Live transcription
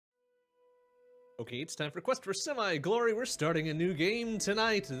Okay, it's time for Quest for Semi-Glory. We're starting a new game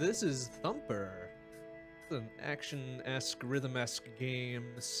tonight. This is Thumper. It's an action-esque, rhythm-esque game,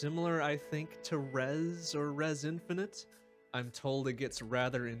 similar, I think, to Rez or Rez Infinite. I'm told it gets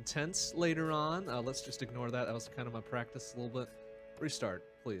rather intense later on. Let's just ignore that. That was kind of my practice a little bit. Restart,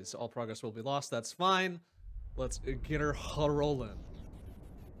 please. All progress will be lost. That's fine. Let's get her rolling.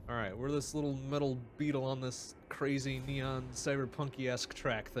 Alright, we're this little metal beetle on this crazy neon cyberpunky-esque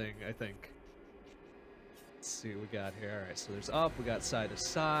track thing, I think. Let's see what we got here. Alright, so there's up, we got side to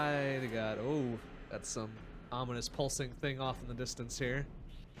side, we got, oh, that's some ominous pulsing thing off in the distance here.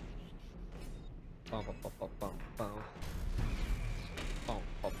 Bum, bum, bum, bum, bum, bum. Bum,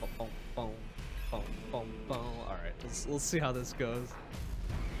 bum, bum, bum, bum, bum, bum, bum. Alright, let's see how this goes.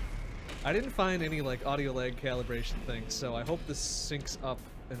 I didn't find any, like, audio lag calibration thing, so I hope this syncs up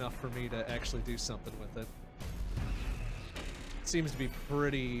enough for me to actually do something with it. Seems to be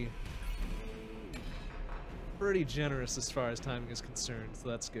pretty generous as far as timing is concerned, so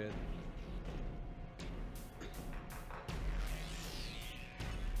that's good.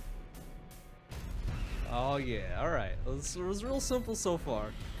 Oh yeah, alright. It was real simple so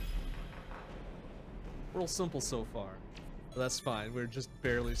far. Real simple so far. But that's fine, we're just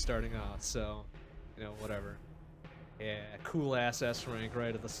barely starting off, so, you know, whatever. Yeah, cool ass S rank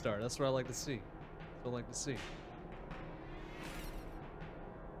right at the start. That's what I like to see. That's what I like to see.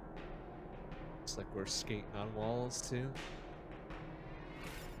 Looks like we're skating on walls too.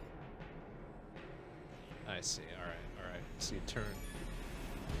 I see, alright. See a turn.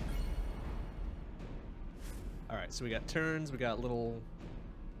 Alright, so we got turns, we got little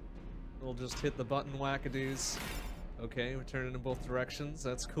just hit the button wackadoos. Okay, we're turning in both directions,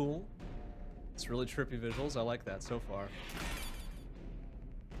 that's cool. It's really trippy visuals, I like that so far.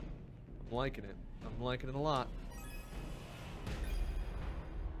 I'm liking it. I'm liking it a lot.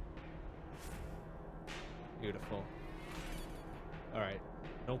 Beautiful. Alright,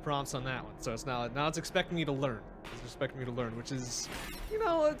 no prompts on that one, so it's now it's expecting me to learn. It's expecting me to learn, which is, you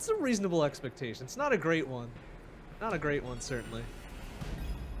know, it's a reasonable expectation. It's not a great one. Not a great one, certainly.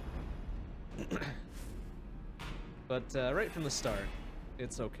 But right from the start,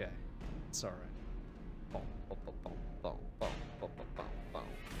 it's okay. It's alright.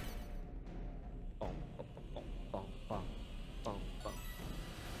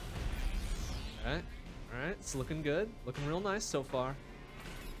 Alright, it's looking good. Looking real nice so far.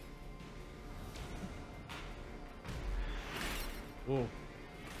 Whoa.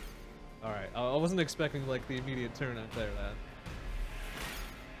 Alright, I wasn't expecting like the immediate turn out there, that.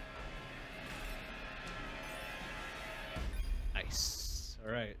 Nice.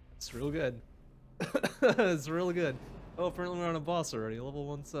 Alright, it's real good. It's really good. Oh, apparently we're on a boss already, level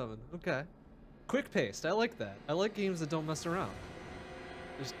 1-7. Okay. Quick paced, I like that. I like games that don't mess around.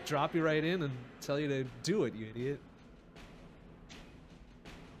 Just drop you right in and tell you to do it, you idiot.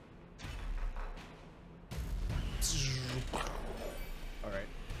 Alright.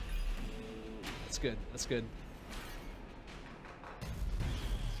 That's good, that's good.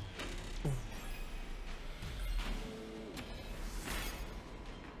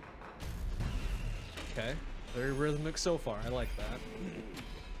 Okay, very rhythmic so far, I like that.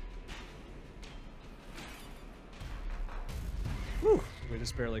 Whew, we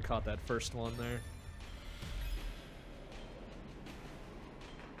just barely caught that first one there.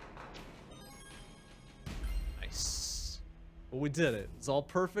 Nice. Well, we did it. It's all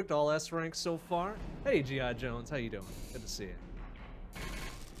perfect, all S ranks so far. Hey, G.I. Jones, how you doing? Good to see you.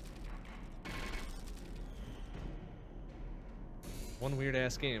 One weird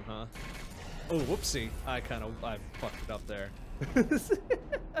ass game, huh? Oh, whoopsie. I fucked it up there. I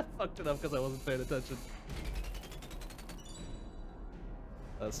fucked it up because I wasn't paying attention.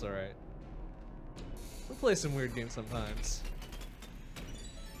 That's alright. We'll play some weird games sometimes.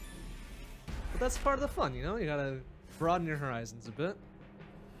 But that's part of the fun, you know? You gotta broaden your horizons a bit.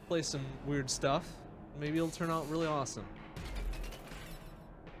 Play some weird stuff. Maybe it'll turn out really awesome.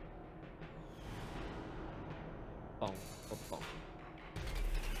 Boom, boom, boom.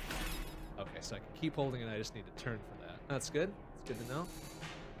 Okay, so I can keep holding it, I just need to turn for that. That's good. It's good to know.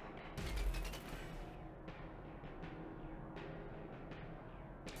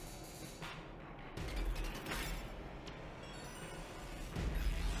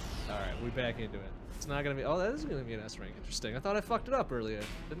 Alright, we back into it. It's not gonna be. Oh, that is gonna be an S rank. Interesting. I thought I fucked it up earlier,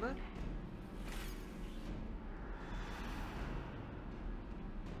 didn't I?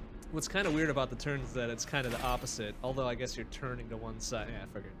 What's kind of weird about the turns is that it's kind of the opposite. Although I guess you're turning to one side. Yeah, I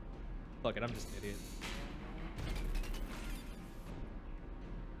figured. Fuck it, I'm just an idiot.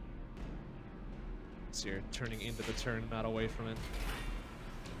 So you're turning into the turn, not away from it.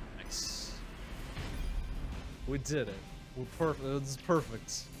 Nice. We did it. We're perfect. It's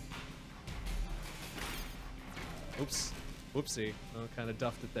perfect. Oops. Whoopsie. Oh, kind of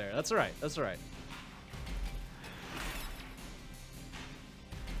duffed it there. That's alright. That's alright.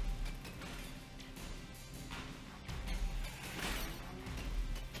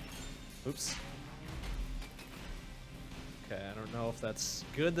 Oops. Okay, I don't know if that's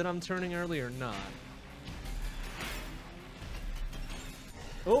good that I'm turning early or not.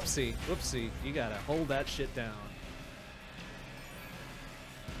 Oopsie. Whoopsie. You gotta hold that shit down.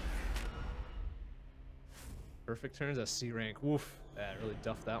 Perfect turns at C rank. Woof. That really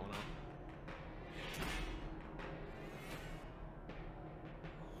duffed that one up.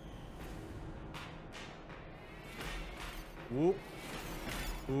 Whoop.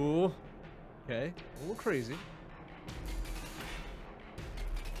 Ooh. Okay. A little crazy.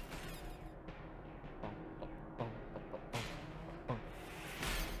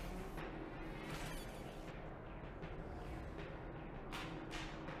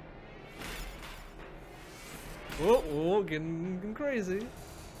 Oh, getting crazy.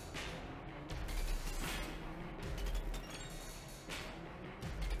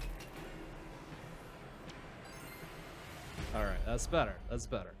 All right, that's better. That's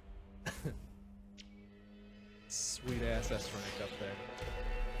better. Sweet ass S rank up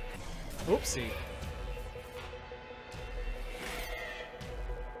there. Oopsie.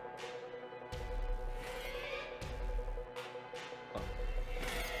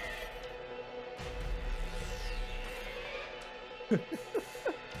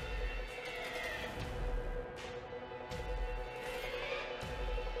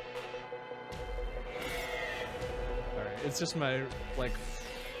 Alright, it's just my, like,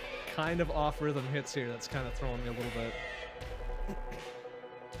 kind of off-rhythm hits here that's kind of throwing me a little bit.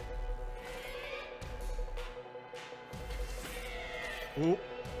 Ooh.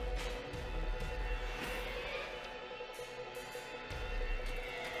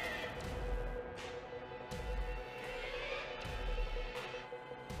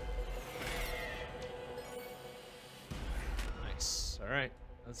 Alright,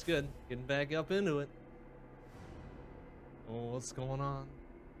 that's good. Getting back up into it. Oh, what's going on?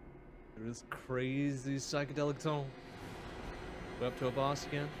 There's crazy psychedelic tone. Go up to a boss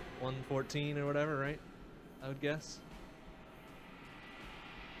again? 114 or whatever, right? I would guess.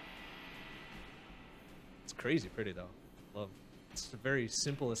 It's crazy pretty though. Love. It's a very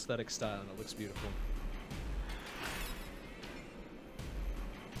simple aesthetic style and it looks beautiful.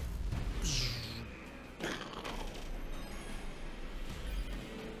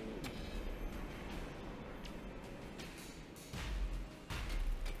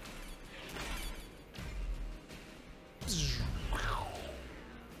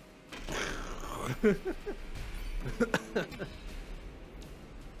 So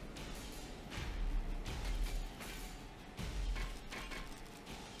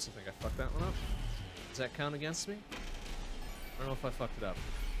I think I fucked that one up. Does that count against me? I don't know if I fucked it up.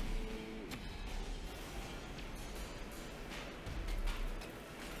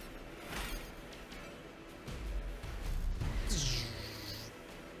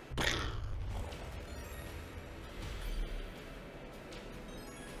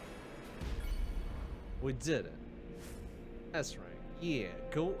 We did it. That's right. Yeah,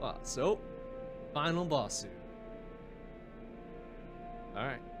 go up. So, final boss suit.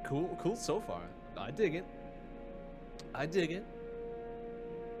 Alright, cool so far. I dig it. I dig it.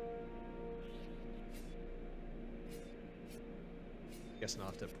 Guessing I'll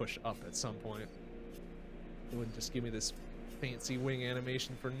have to push up at some point. It wouldn't just give me this fancy wing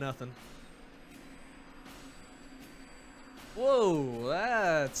animation for nothing. Whoa,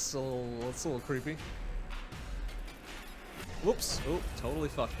 that's a little creepy. Whoops. Oh, totally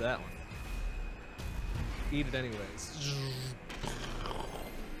fucked that one. Eat it anyways.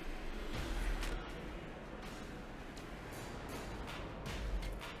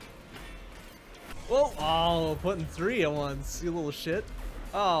 Whoa! Oh, putting 3 at once, you little shit.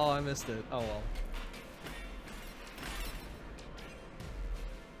 Oh, I missed it. Oh well.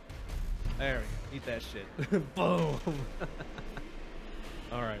 There we go. Eat that shit. Boom!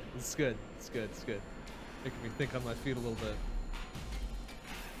 Alright, it's good. It's good. It's good. Making me think on my feet a little bit.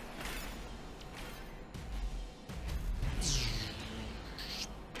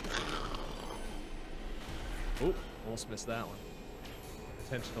 Oh, almost missed that one.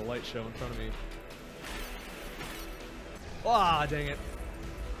 Attention to light show in front of me. Ah, dang it.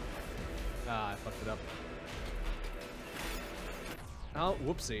 Ah, I fucked it up. Oh,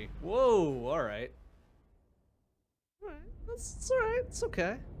 whoopsie. Whoa, alright. Alright, it's alright, it's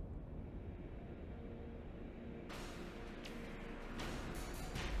okay.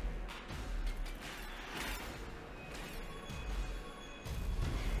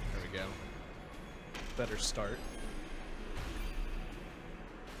 better start.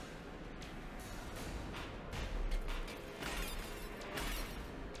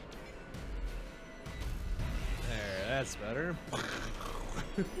 There, that's better.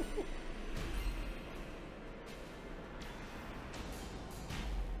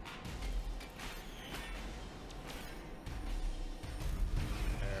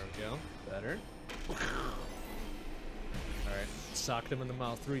 Better. Alright, socked him in the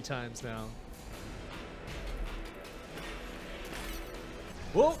mouth 3 times now.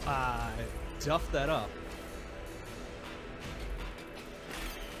 Whoa! I duffed that up.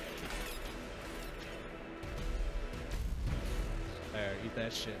 There, eat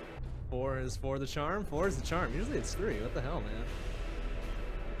that shit. 4 is for the charm? 4 is the charm. Usually it's 3. What the hell, man?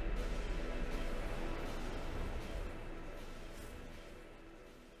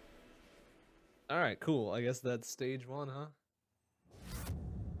 Alright, cool. I guess that's stage 1, huh?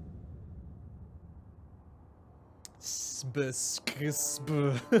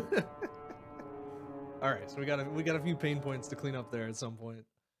 Alright, so we got a few pain points to clean up there at some point.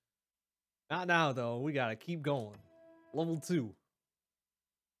 Not now though, we gotta keep going. Level 2.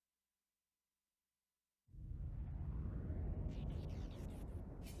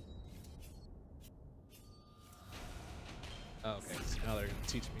 Okay, so now they're gonna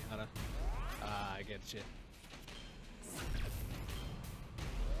teach me how to... I get you.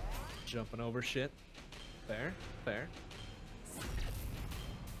 Jumping over shit. Fair, fair.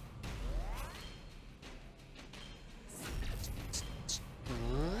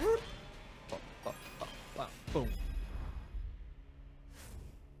 Boom.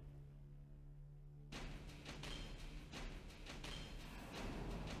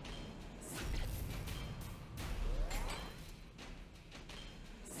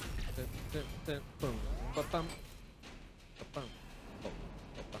 Boom. Ba-bum. Ba-bum.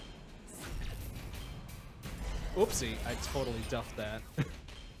 Ba-bum. Oopsie, I totally duffed that.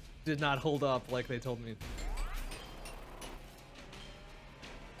 Did not hold up like they told me.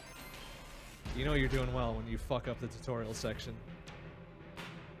 You know you're doing well when you fuck up the tutorial section.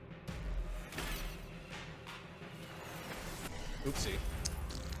 Oopsie.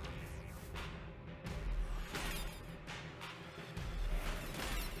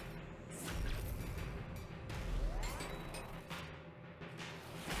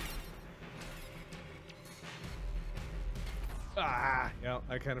 Yeah,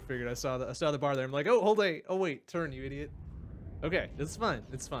 I kind of figured. I saw the bar there. I'm like, oh, wait, turn, you idiot. Okay, it's fine.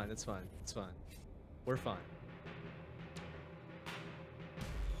 It's fine. It's fine. It's fine. We're fine.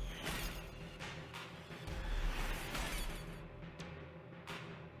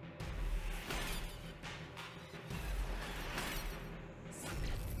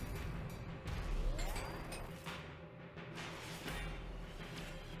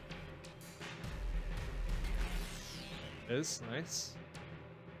 It is nice.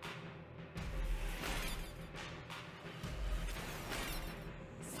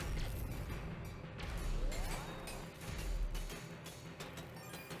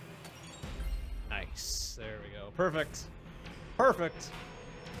 Nice. There we go. Perfect. Perfect.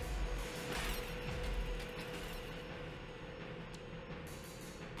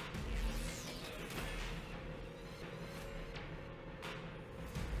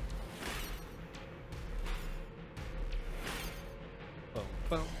 Boom,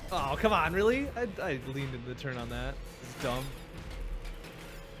 boom. Oh, come on, really? I leaned into the turn on that. It's dumb.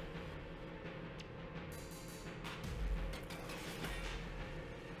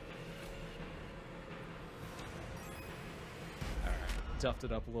 Duffed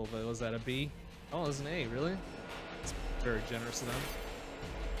it up a little bit. Was that a B? Oh, it was an A, really? It's very generous of them.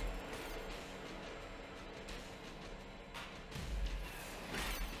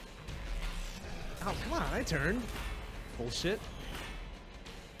 Oh, come on, I turned. Bullshit.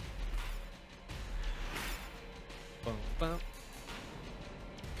 Boom, boom.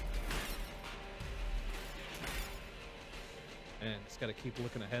 Man, just gotta keep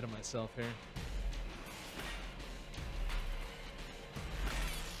looking ahead of myself here.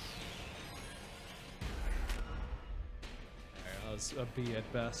 A B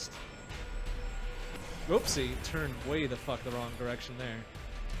at best. Oopsie, turned way the fuck the wrong direction there.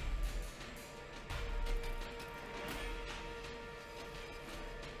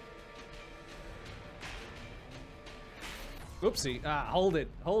 Oopsie, hold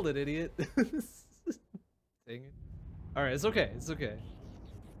it, idiot. Dang it. Alright, it's okay, it's okay.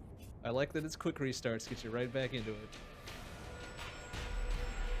 I like that it's quick restarts, get you right back into it.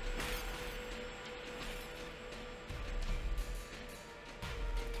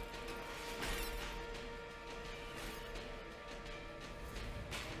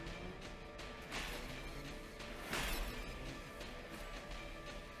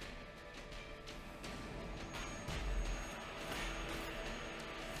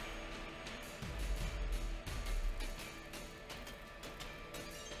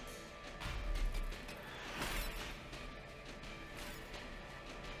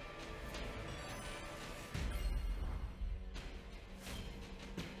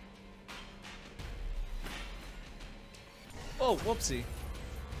 Oh, whoopsie.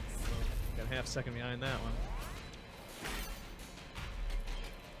 Got a half second behind that one.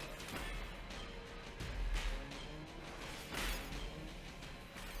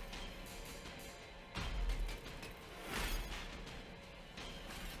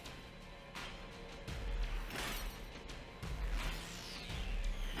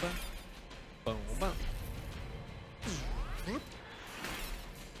 Boom, boom.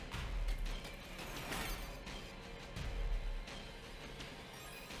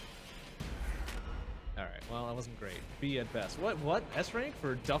 Alright, well, that wasn't great. B at best. What? S rank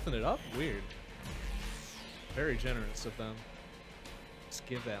for duffing it up? Weird. Very generous of them. Just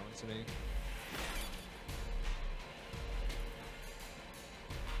give that one to me.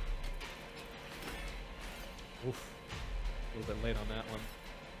 Oof. A little bit late on that one.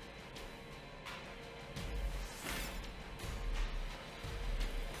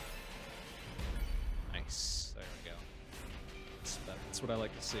 Nice. There we go. That's what I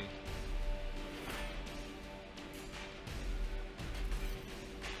like to see.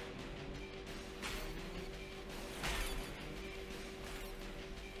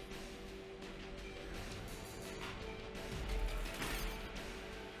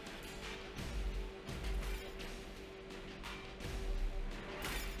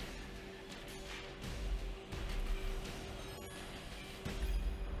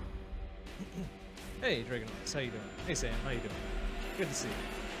 Hey, Dragonox, how you doing? Hey, Sam, how you doing? Good to see you.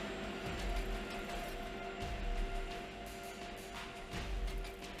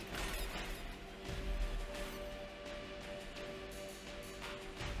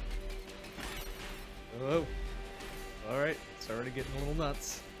 Oh, all right, it's already getting a little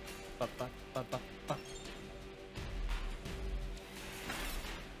nuts. Ba, ba, ba, ba, ba.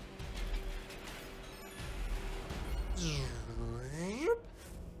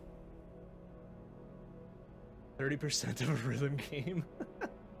 30% of a rhythm game.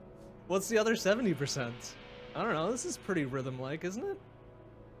 What's the other 70%? I don't know, this is pretty rhythm-like, isn't it?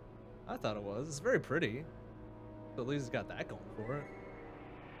 I thought it was. It's very pretty. So at least it's got that going for it.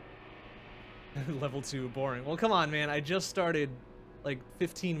 Level 2, boring. Well, come on, man. I just started like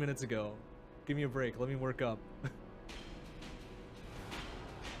 15 minutes ago. Give me a break. Let me work up.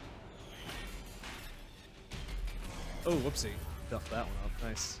 Oh, whoopsie. Duffed that one up.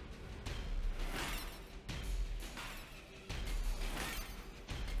 Nice.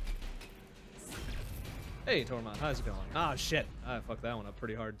 Hey, Tormont, how's it going? Ah, shit. I fucked that one up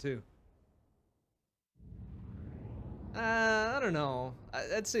pretty hard, too. I don't know.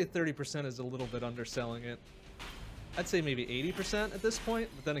 I'd say 30% is a little bit underselling it. I'd say maybe 80% at this point,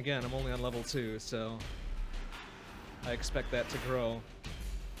 but then again, I'm only on level 2, so I expect that to grow.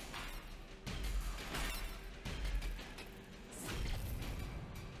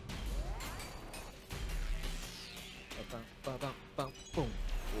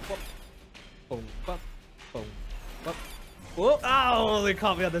 Whoa! Oh, they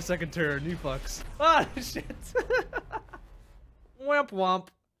caught me on the second turn. You fucks. Ah, shit. Womp womp.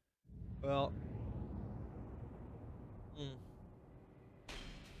 Well.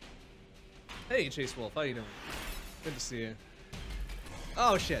 Hey, Chase Wolf. How you doing? Good to see you.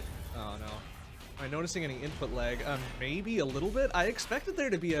 Oh, shit. Oh, no. Am I noticing any input lag? Maybe a little bit. I expected there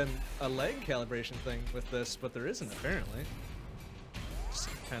to be a lag calibration thing with this, but there isn't, apparently. It's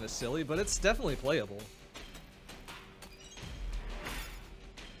kind of silly, but it's definitely playable.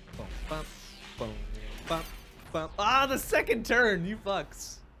 Boom, bump, boom, bump, bump. Ah, the second turn, you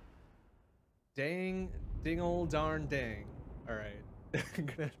fucks. Dang, ding old darn dang. All right, I'm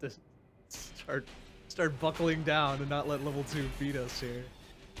gonna have to start buckling down and not let level 2 beat us here.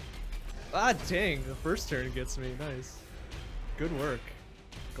 Ah, dang, the first turn gets me. Nice. Good work.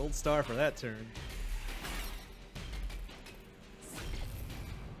 Gold star for that turn.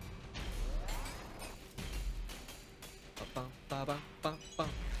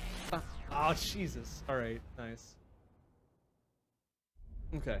 Oh, Jesus. Alright, nice.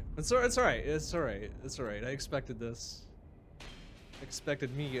 Okay. It's alright. It's alright. It's alright. I expected this. I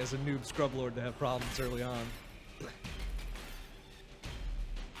expected me as a noob scrublord to have problems early on.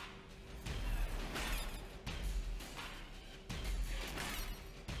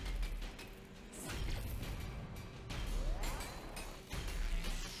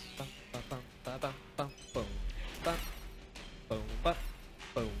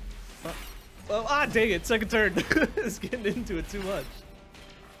 Oh, ah, dang it, second turn. It's getting into it too much.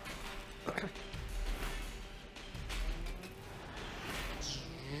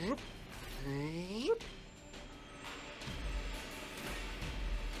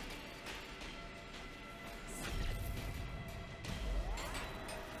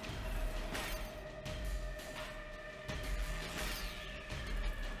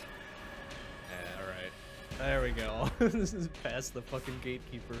 There we go. This is past the fucking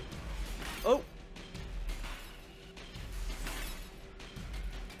gatekeeper. Oh!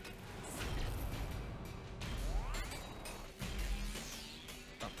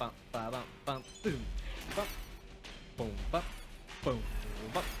 Bum, bum, bum, bum, boom, bum, boom, bum, boom,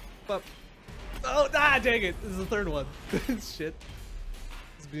 bum, bum. Oh, ah, dang it! This is the third one. Shit.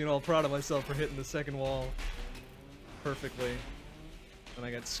 Just being all proud of myself for hitting the second wall perfectly. And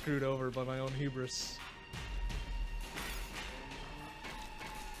I got screwed over by my own hubris.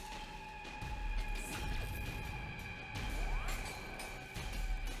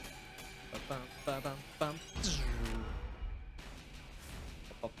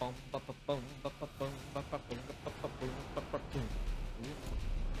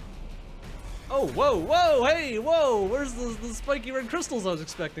 Oh, whoa, whoa, hey, whoa! Where's the spiky red crystals I was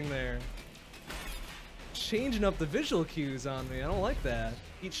expecting there? Changing up the visual cues on me. I don't like that.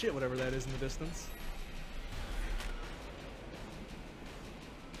 Eat shit, whatever that is in the distance.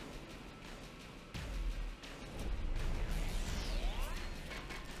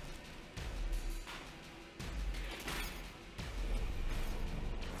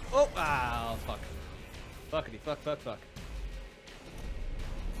 Oh, ah, fuck. Fuckity, fuck, fuck, fuck.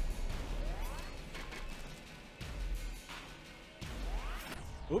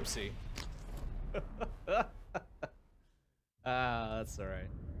 Oopsie. Ah, that's alright.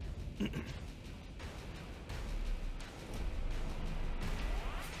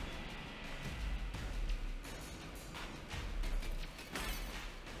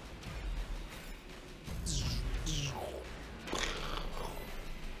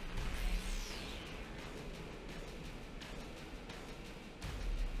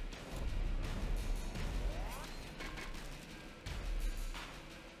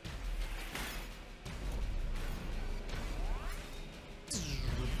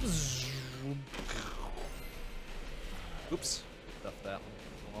 Oops, stuffed that one.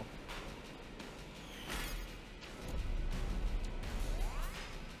 Well.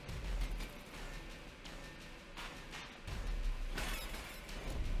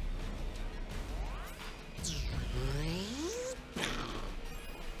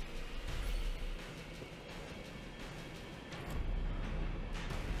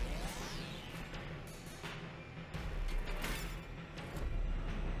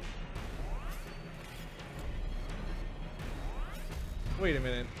 Wait a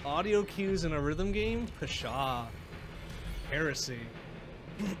minute. Audio cues in a rhythm game? Pshaw. Heresy.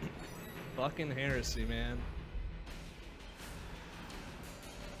 Fucking heresy, man.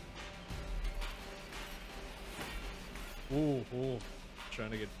 Ooh, ooh. Trying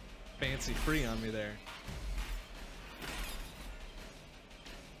to get fancy free on me there.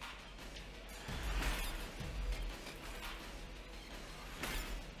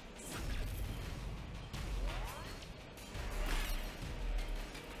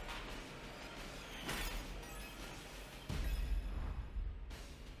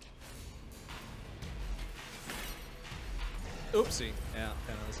 Oopsie. Yeah,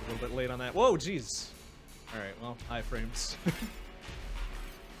 kind of was a little bit late on that. Whoa, jeez. Alright, well, iframes.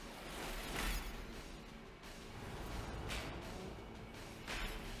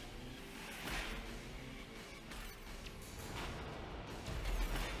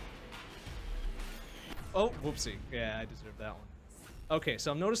 Oh, whoopsie. Yeah, I deserved that one. Okay, so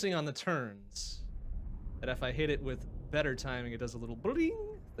I'm noticing on the turns that if I hit it with better timing, it does a little bling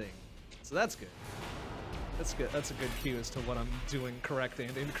thing. So that's good. That's good. That's a good cue as to what I'm doing correct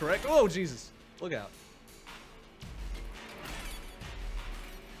and incorrect. Oh, Jesus. Look out.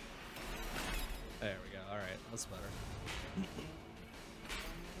 There we go. All right. That's better.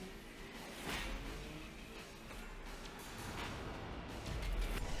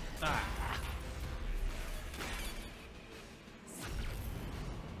 Ah.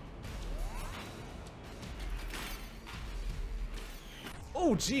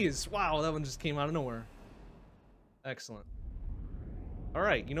 Oh, geez. Wow, that one just came out of nowhere. Excellent. All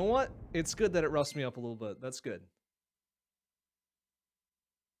right, you know what? It's good that it roughs me up a little bit. That's good.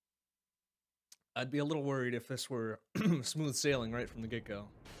 I'd be a little worried if this were smooth sailing right from the get-go.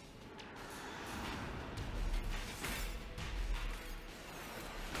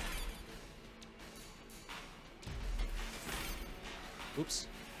 Oops,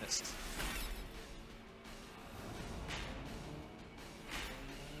 missed.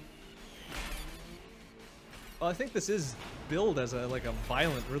 Well, I think this is billed as a like a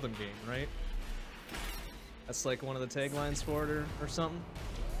violent rhythm game, right? That's like one of the taglines for it or something.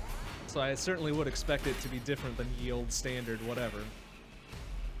 So I certainly would expect it to be different than ye old standard whatever.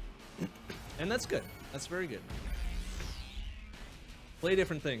 And that's good. That's very good. Play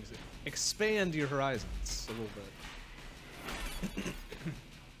different things. Expand your horizons a little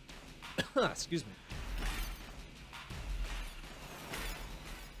bit. Excuse me.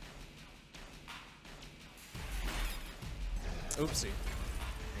 Oopsie.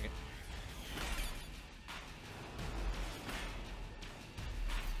 Dang it.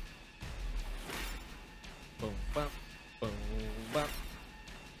 Boom, bop, boom, bop,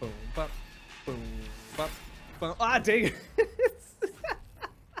 boom, bop, boom, bop, boom. Ah, dang it.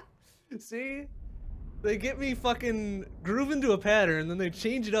 See? They get me fucking grooving to a pattern, and then they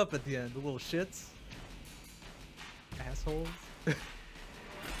change it up at the end, the little shits. Assholes.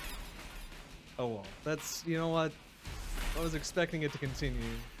 Oh well, that's, you know what? I was expecting it to continue.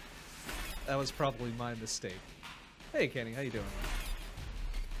 That was probably my mistake. Hey Kenny, how you doing?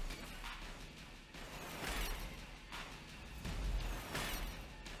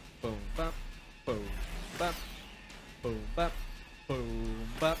 Boom bop, boom bop, boom bop, boom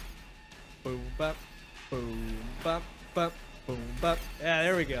bop, boom bop, boom bop, bop, boom bop. Yeah,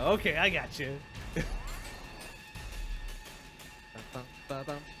 there we go. Okay, I got you. Bum, bum,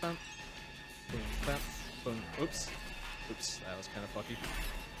 bum, bum. Boom bop, boom. Oops. Oops, that was kind of fucky.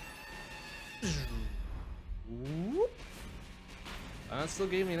 Whoop. It still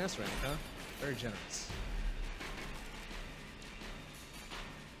gave me an S rank, huh? Very generous.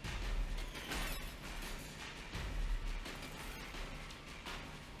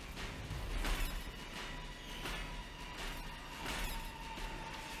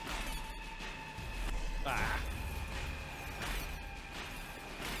 Ah.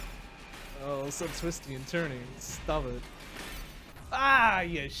 Oh, so twisty and turning. Stop it. Ah,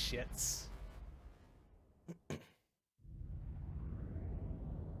 you shits.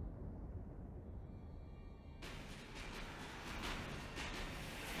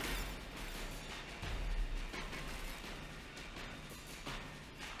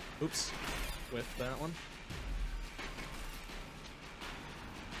 Oops. With that one.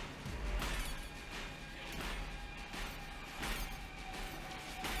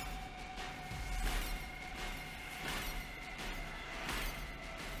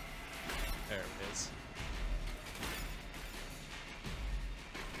 There it is.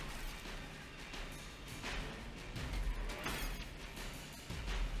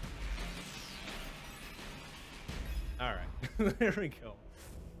 All right. There we go.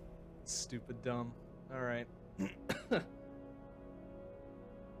 Stupid dumb. All right.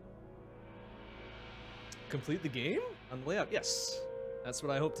 Complete the game on the layout? Yes. That's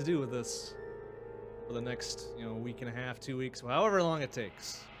what I hope to do with this for the next, week and a half, 2 weeks, however long it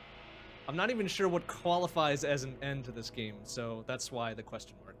takes. I'm not even sure what qualifies as an end to this game, so that's why the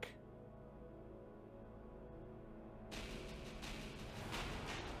question mark.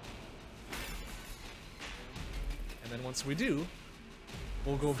 And then once we do,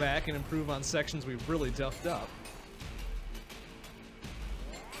 we'll go back and improve on sections we've really duffed up.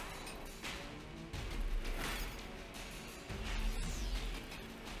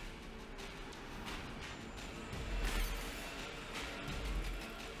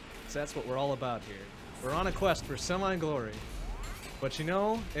 So that's what we're all about here. We're on a quest for semi-glory. But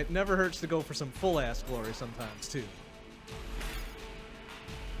it never hurts to go for some full-ass glory sometimes, too.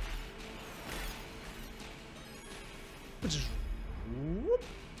 Whoop.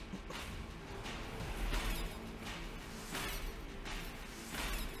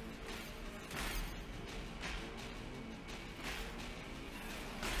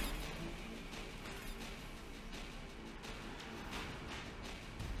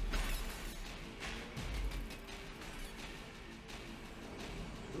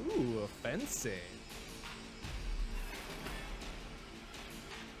 Ooh, fencing.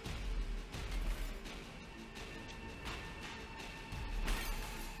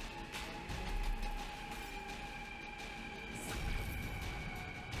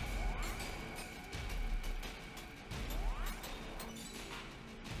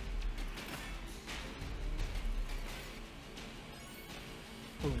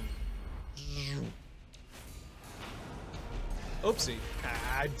 Oopsie.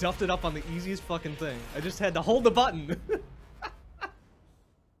 I duffed it up on the easiest fucking thing. I just had to hold the button.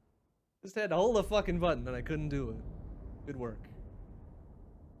 Just had to hold the fucking button and I couldn't do it. Good work.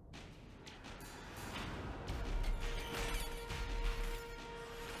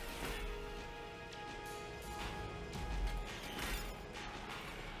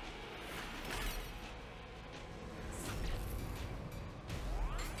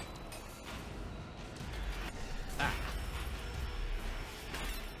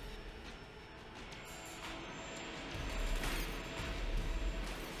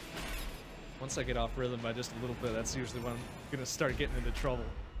 Once I get off rhythm by just a little bit, that's usually when I'm gonna start getting into trouble.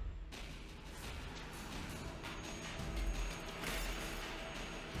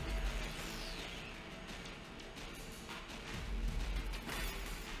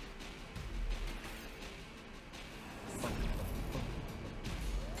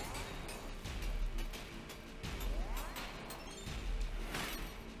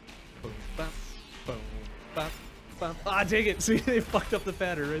 Ah, dang it! See, they fucked up the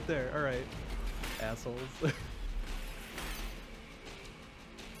pattern right there. All right, assholes.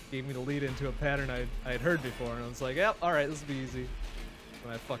 Gave me the lead into a pattern I had heard before, and I was like, "Yep, all right, this will be easy."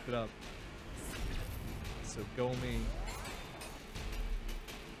 And I fucked it up. So go me.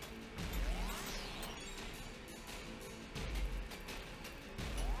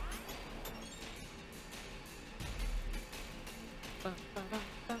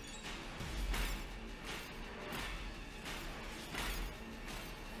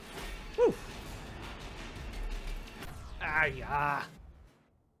 Woo! Ah, yeah.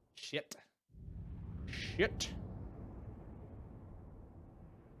 Shit. Shit.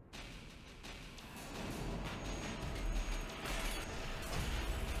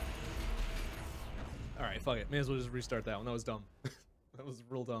 Alright, fuck it. May as well just restart that one. That was dumb. That was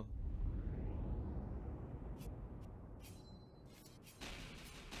real dumb.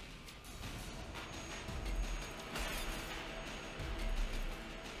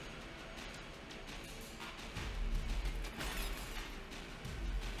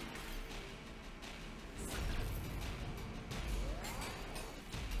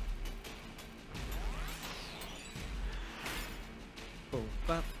 Boom,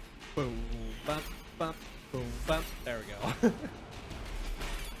 bop, boom, bop, bop, boom, bop. There we go.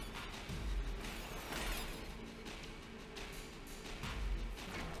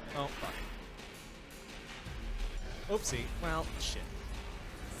 Oh, fuck. Oopsie. Well, shit.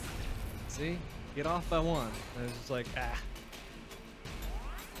 See? Get off by one. And it's just like, ah.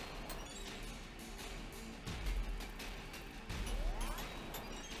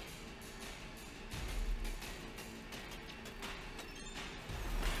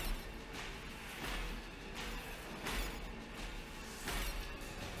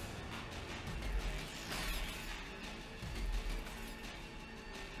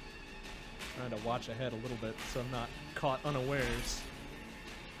 Trying to watch ahead a little bit so I'm not caught unawares.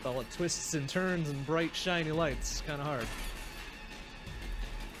 With all the twists and turns and bright shiny lights. Kind of hard.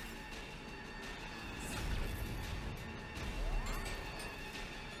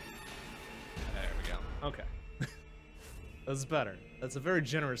 There we go. Okay. That's better. That's a very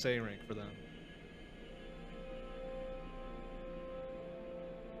generous A rank for them.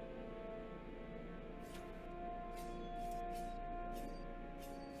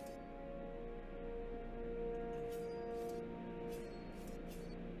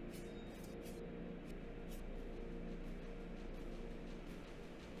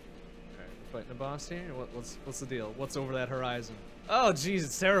 Fighting a boss here? What's the deal? What's over that horizon? Oh, jeez,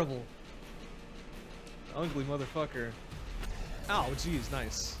 it's terrible. Ugly motherfucker. Oh, jeez,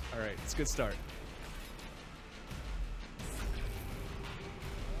 nice. All right, it's a good start.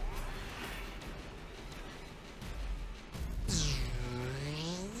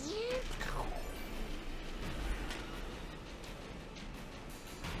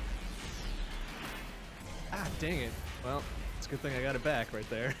 Ah, dang it. Well, it's a good thing I got it back right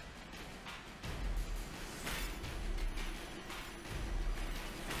there.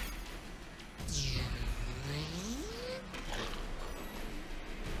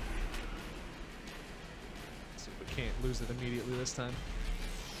 Can't lose it immediately this time.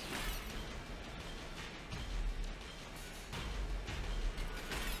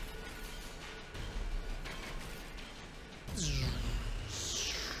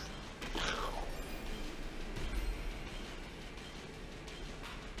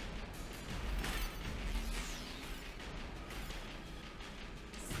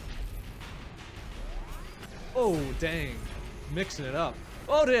 Oh, dang. Mixing it up.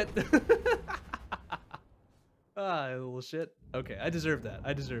 Oh, it! Ah, little shit. Okay, I deserve that.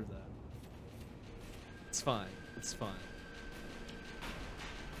 I deserve that. It's fine. It's fine.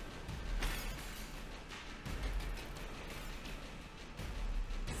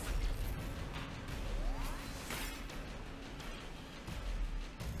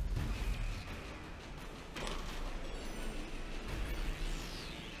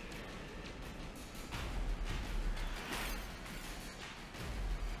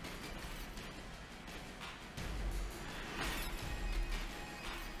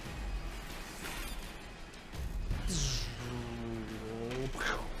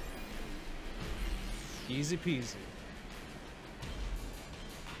 Easy peasy.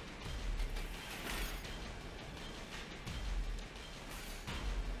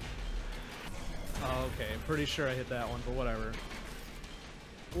 Okay, I'm pretty sure I hit that one, but whatever.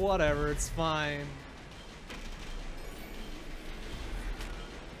 Whatever, it's fine.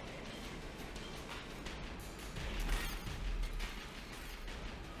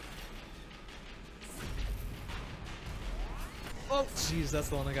 Oh, jeez, that's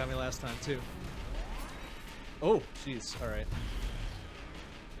the one that got me last time, too. Oh, jeez, alright.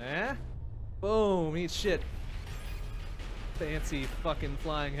 Eh? Boom, eat shit. Fancy fucking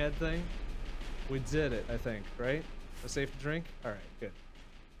flying head thing. We did it, I think, right? We're safe to drink? Alright, good.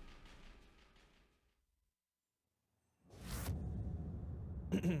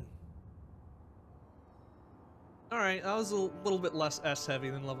 Alright, that was a little bit less S-heavy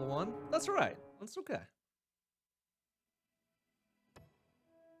than level 1. That's right. That's okay.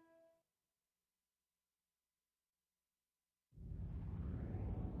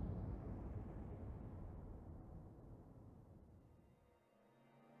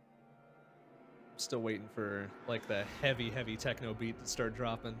 Still waiting for, like, the heavy techno beat to start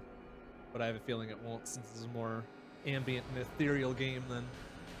dropping. But I have a feeling it won't, since this is a more ambient and ethereal game than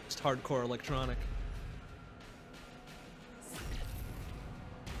just hardcore electronic.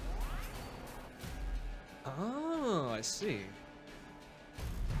 Oh, I see.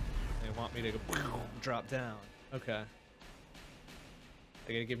 They want me to go drop down. Okay.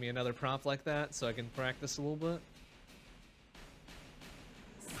 They gonna give me another prompt like that so I can practice a little bit?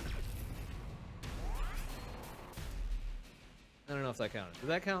 I don't know if that counted. Did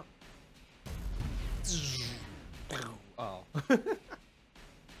that count? Oh.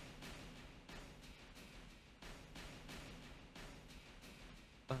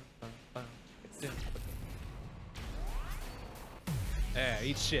 Yeah,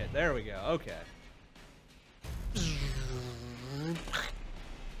 eat shit. There we go. Okay.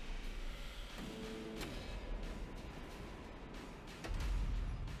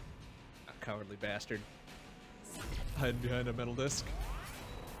 Cowardly bastard. Hiding behind a metal disc.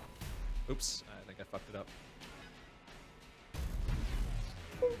 Oops, I think I fucked it up.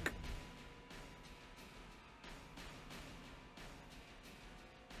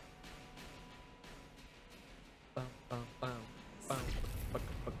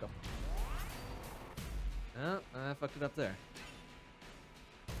 Oh, I fucked it up there.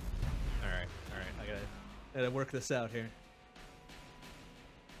 Alright, I gotta work this out here.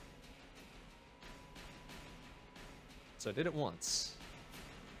 So I did it once.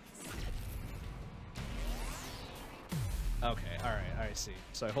 Okay, alright, I see.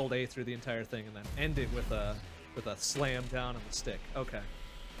 So I hold A through the entire thing and then end it with a slam down on the stick. Okay.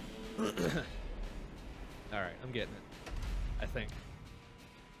 Alright, I'm getting it. I think.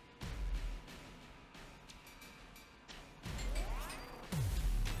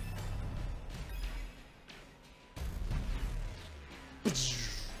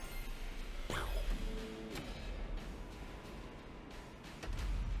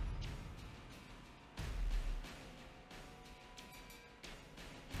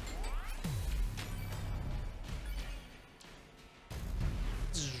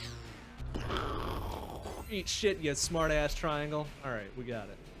 Eat shit, you smart-ass triangle. Alright, we got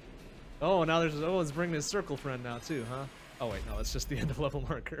it. Oh, now there's... Oh, it's bringing his circle friend now, too, huh? Oh, wait, no, it's just the end of level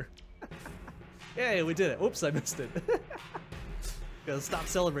marker. Yay, we did it. Oops, I missed it. Gotta stop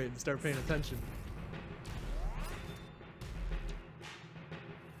celebrating and start paying attention.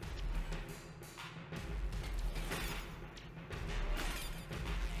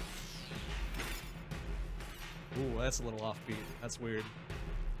 Ooh, that's a little offbeat. That's weird.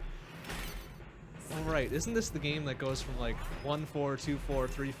 Oh, right, isn't this the game that goes from like 1-4, 2-4,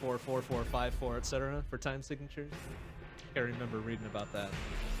 3-4, 4-4, 5-4, etc. for time signatures? I can't remember reading about that.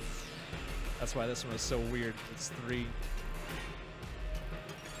 That's why this one was so weird. It's 3.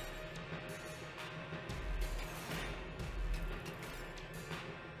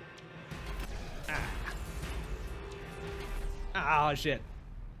 Ah, shit.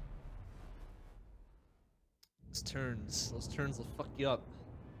 Those turns will fuck you up.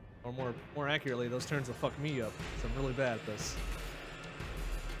 Or more accurately, those turns will fuck me up, because I'm really bad at this.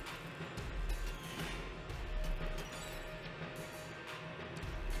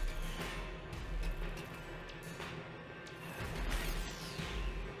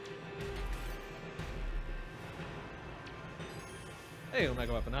 Hey,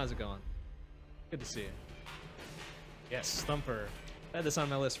 Omega Weapon, how's it going? Good to see you. Yes, Thumper. I had this on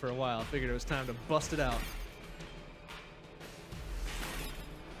my list for a while. Figured it was time to bust it out.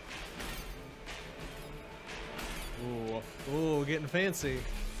 Ooh, getting fancy.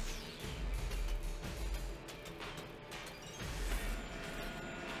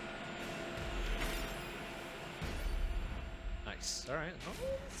 Nice. All right. Oh,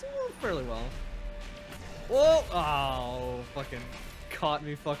 it's fairly well. Whoa! Oh, fucking caught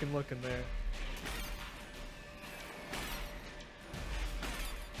me fucking looking there.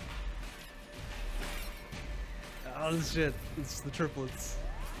 Oh, shit. It's the triplets.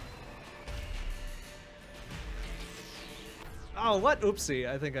 Oh, what? Oopsie.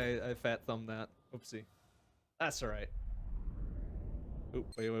 I think I fat thumbed that. Oopsie. That's alright. Oop,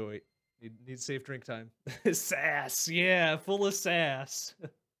 wait. Need safe drink time. Sass, yeah, full of sass.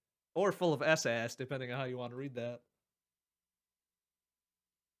 Or full of S-ass, depending on how you want to read that.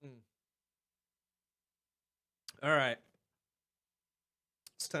 Alright.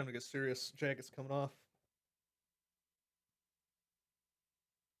 It's time to get serious. Jacket's coming off.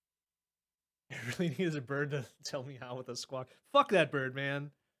 I really needed a bird to tell me how with a squawk. Fuck that bird,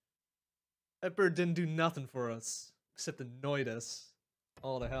 man. That bird didn't do nothing for us. Except annoyed us.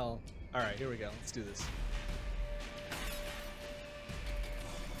 All to hell. Alright, here we go. Let's do this.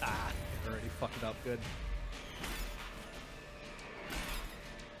 Ah, already fucked it up good.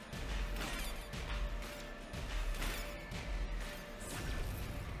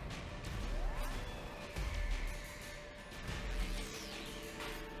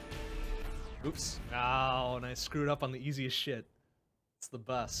 Oops. Oh, and I screwed up on the easiest shit. It's the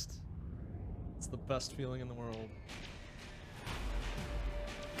best. It's the best feeling in the world.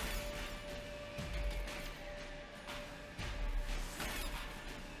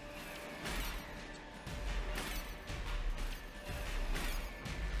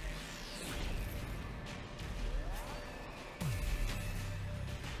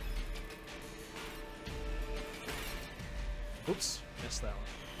 Oops, missed that one.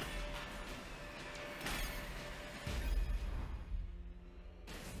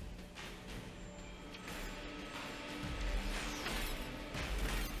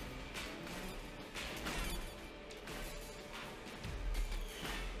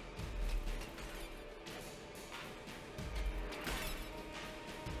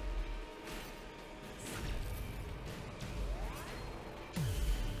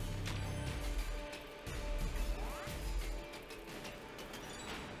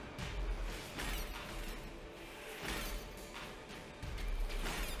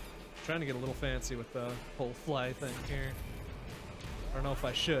 Trying to get a little fancy with the whole fly thing here. I don't know if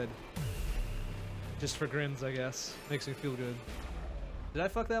I should. Just for grins, I guess. Makes me feel good. Did I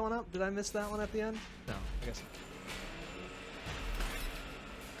fuck that one up? Did I miss that one at the end? No, I guess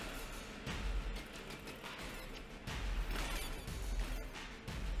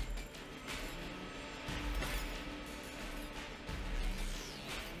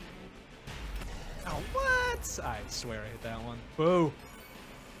not. Oh, what? I swear I hit that one. Boo!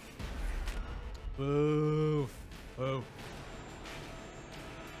 Boo! Boo!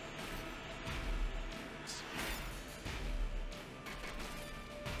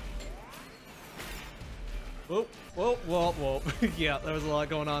 Whoa! Whoa! Whoa! Whoa! Yeah, there was a lot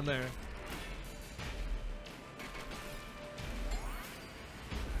going on there.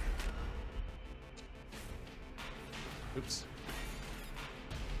 Oops.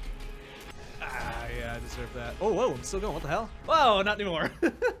 Ah, yeah, I deserve that. Oh, whoa! I'm still going. What the hell? Whoa! Not anymore.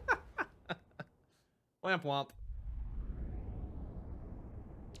 Whamp womp.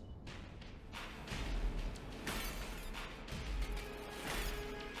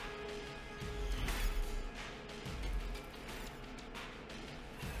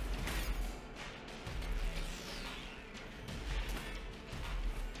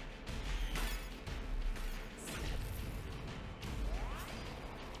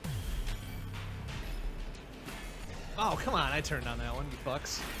 Oh, come on, I turned on that one, you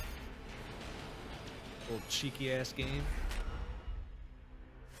fucks. Little cheeky ass game.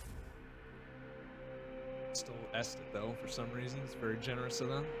 Still S'd it though, for some reason. It's very generous of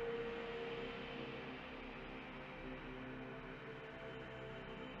them.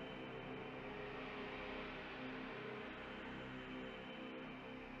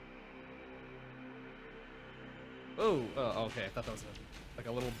 Oh, okay. I thought that was like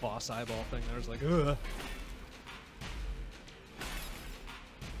a little boss eyeball thing. There was like, ugh.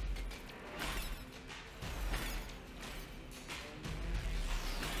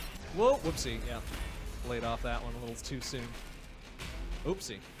 Whoa, whoopsie, yeah. Laid off that one a little too soon.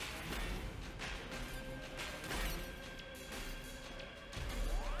 Oopsie.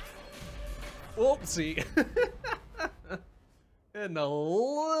 Whoopsie. And a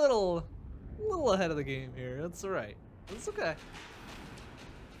little ahead of the game here. That's alright. That's okay.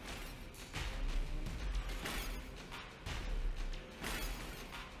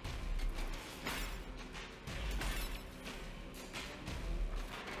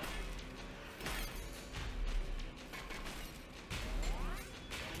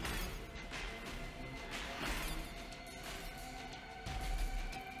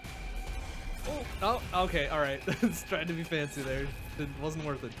 Oh, okay, alright. It's trying to be fancy there. It wasn't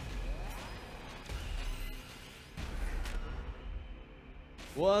worth it.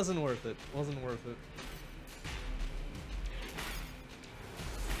 Wasn't worth it. Wasn't worth it.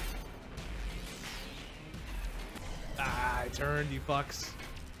 Ah, I turned, you fucks.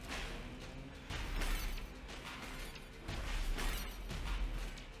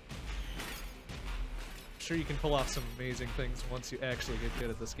 Sure, you can pull off some amazing things once you actually get good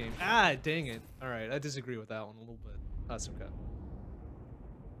at this game. Ah, dang it. Alright, I disagree with that one a little bit. That's okay.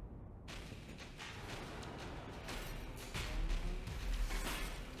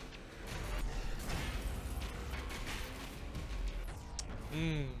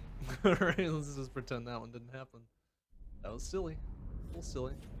 Alright, let's just pretend that one didn't happen. That was silly. A little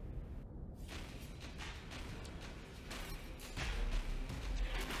silly.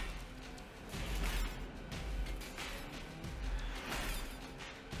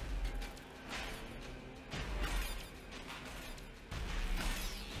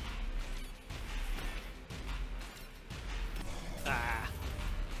 Ah.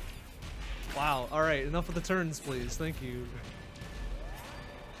 Wow, alright, enough of the turns, please. Thank you.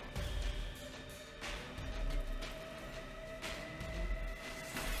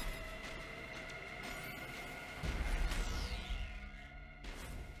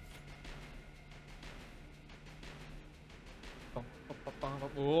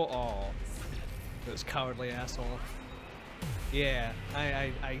 Oh, this cowardly asshole. Yeah,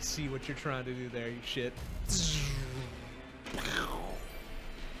 I see what you're trying to do there, you shit.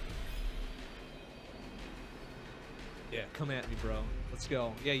 Yeah, come at me, bro. Let's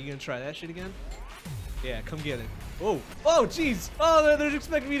go. Yeah, you gonna try that shit again? Yeah, come get it. Oh, oh, jeez. Oh, they're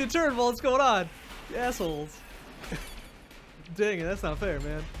expecting me to turn while it's going on. You assholes. Dang it, that's not fair,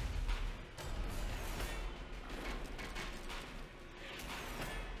 man.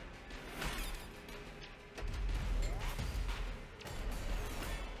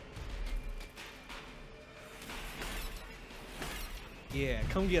 Yeah,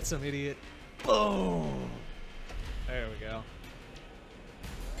 come get some, idiot. Boom! There we go.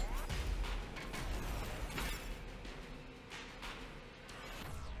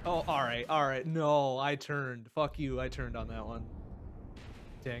 Oh, alright, alright. No, I turned. Fuck you, I turned on that one.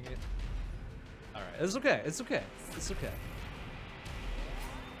 Dang it. Alright, it's okay, it's okay. It's okay.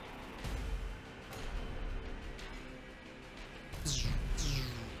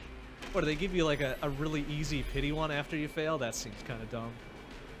 What, do they give you like a really easy pity one after you fail? That seems kind of dumb.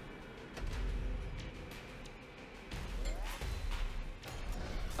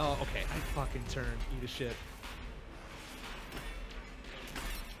 Oh, okay, I fucking turned. Eat a shit.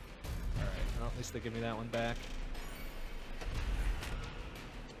 Alright, well, at least they give me that one back.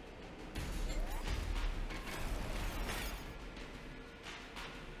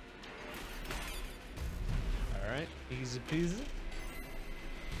 Alright, easy peasy.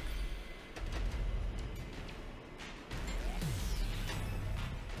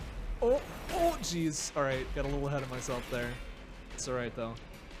 Oh, oh, jeez. All right, got a little ahead of myself there. It's all right though.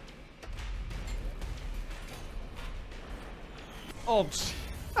 Oh,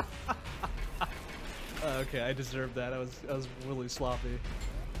 okay, I deserved that. I was really sloppy.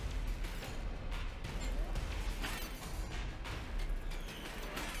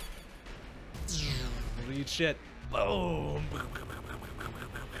 Eat shit. Boom.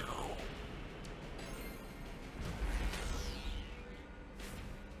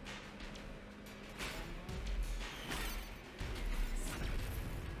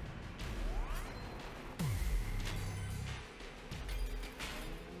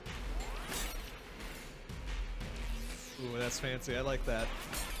 Ooh, that's fancy. I like that.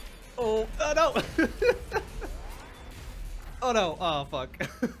 Oh, no! Oh no! Oh fuck!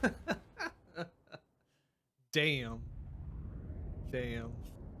 Damn. Damn.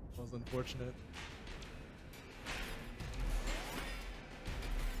 That was unfortunate.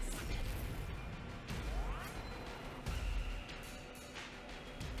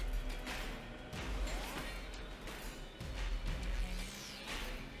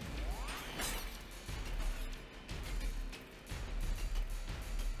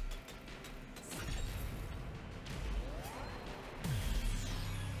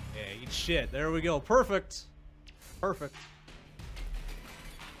 Shit, there we go. Perfect. Perfect.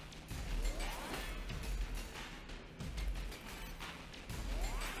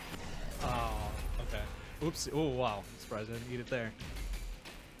 Oh, okay. Oops. Oh, wow. I'm surprised I didn't eat it there.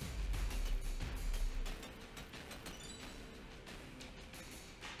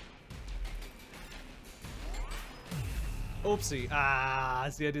 Oopsie. Ah,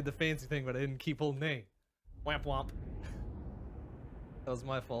 see, I did the fancy thing, but I didn't keep holding A. Whamp whamp. That was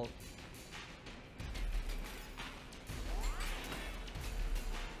my fault.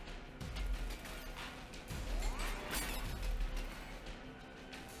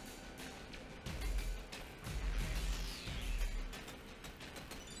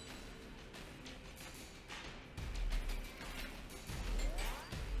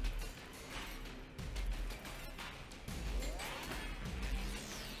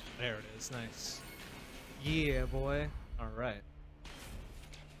 There it is. Nice. Yeah, boy. All right.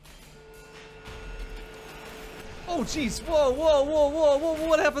 Oh, jeez. Whoa, whoa, whoa, whoa, whoa.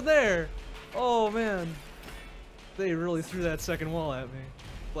 What happened there? Oh, man. They really threw that second wall at me.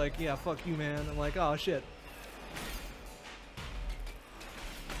 Like, yeah, fuck you, man. I'm like, oh, shit.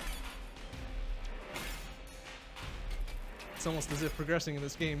 It's almost as if progressing in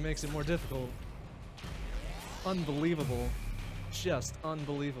this game makes it more difficult. Unbelievable. Just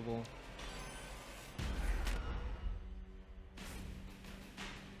unbelievable.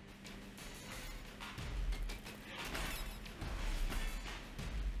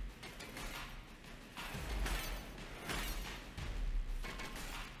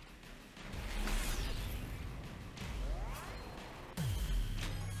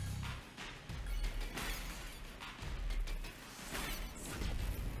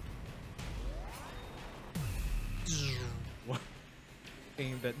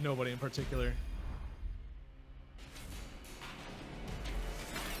 Aimed at nobody in particular.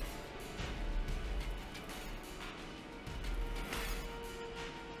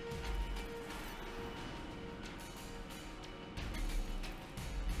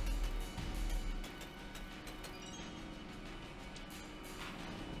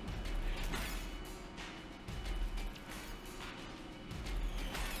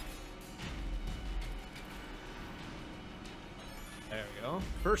 There we go.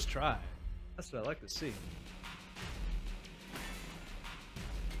 First try. That's what I like to see.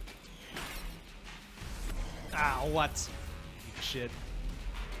 Ah, what? You shit.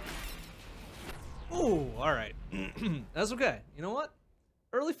 Ooh, alright. That's okay. You know what?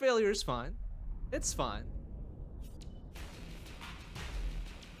 Early failure is fine. It's fine.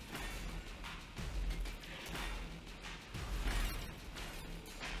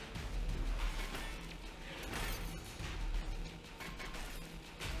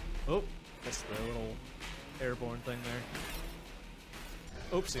 Oh, that's the little airborne thing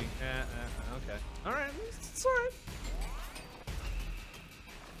there. Oopsie. Okay. Alright, it's alright.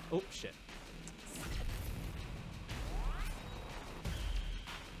 Oh, shit.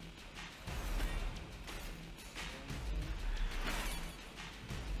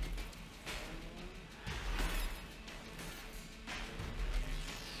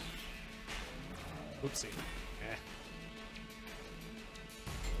 Oopsie.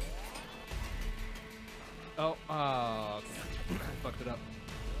 Oh, okay. I fucked it up.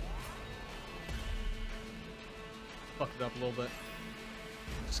 Fucked it up a little bit.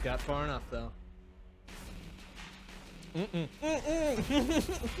 Just got far enough, though. Damn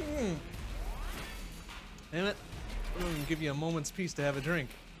it. I don't even give you a moment's peace to have a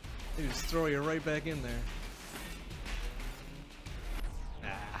drink. They just throw you right back in there.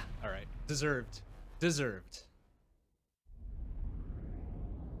 Ah, alright. Deserved. Deserved.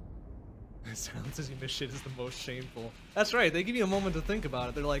 It sounds as you miss shit is the most shameful. That's right, they give you a moment to think about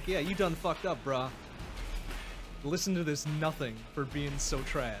it. They're like, yeah, you done fucked up, bruh. Listen to this nothing for being so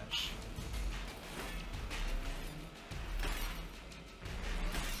trash.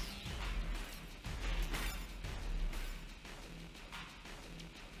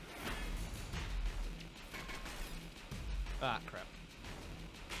 Ah, crap.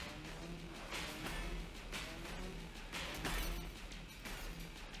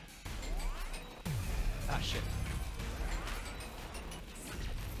 Ah, shit.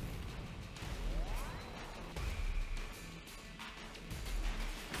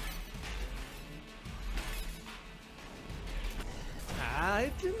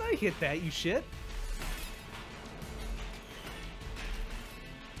 Didn't I hit that, you shit?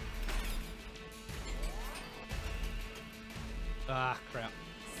 Ah, crap.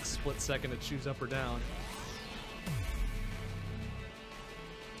 Split second to choose up or down.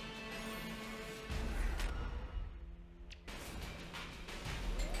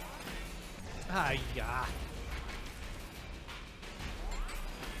 Ah, yeah.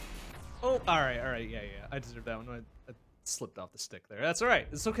 Oh, alright, yeah. I deserve that one. I slipped off the stick there. That's alright.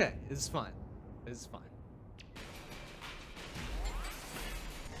 It's okay. It's fine. It's fine.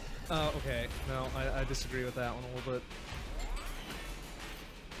 Oh, okay. No, I disagree with that one a little bit.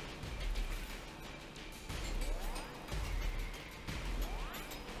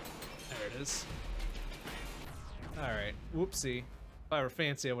 There it is. Alright. Whoopsie. If I were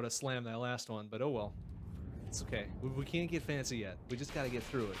fancy, I would have slammed that last one, but oh well. It's okay. We can't get fancy yet. We just gotta get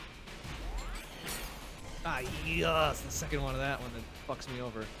through it. Ah, yes! The second one of that one that fucks me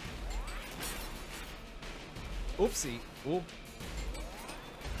over. Oopsie. Ooh.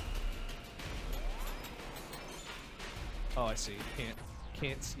 Oh, I see. You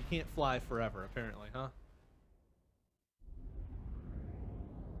can't fly forever, apparently, huh?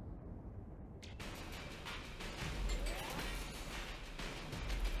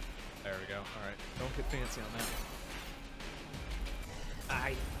 go. All right, don't get fancy on that.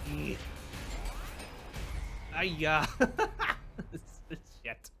 Yeah.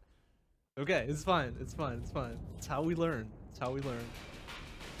 Shit. Okay, it's fine. It's fine. It's fine. It's how we learn. It's how we learn.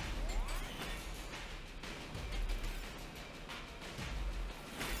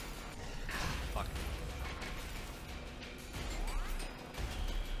 Fuck.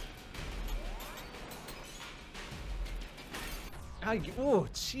 Oh,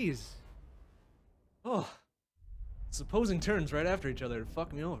 jeez. Oh. It's opposing turns right after each other to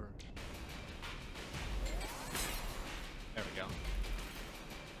fuck me over. There we go.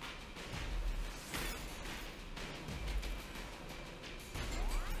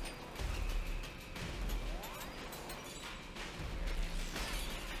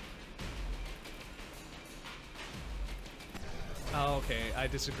 Oh, okay, I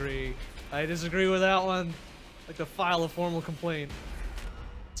disagree. I disagree with that one. Like to file a formal complaint.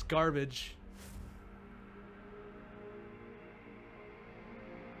 It's garbage.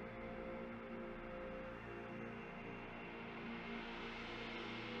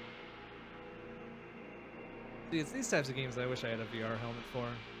 See, it's these types of games I wish I had a VR helmet for.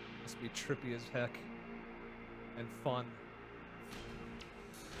 Must be trippy as heck. And fun.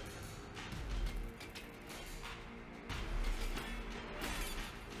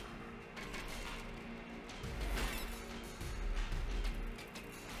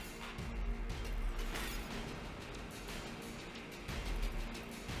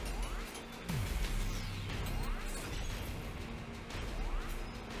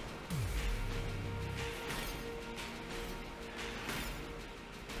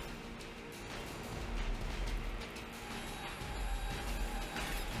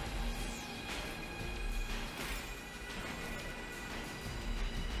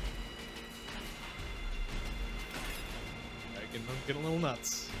 Getting a little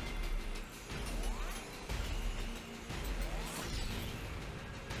nuts.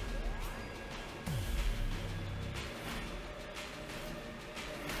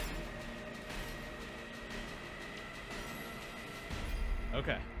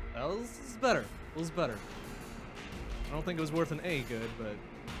 Okay, that was better. It was better. I don't think it was worth an A good, but...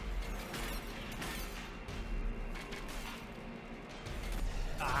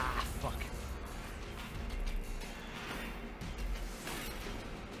 Ah, fuck.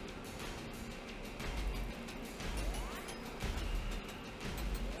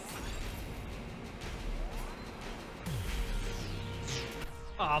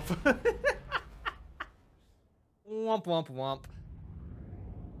 Off. Womp womp womp.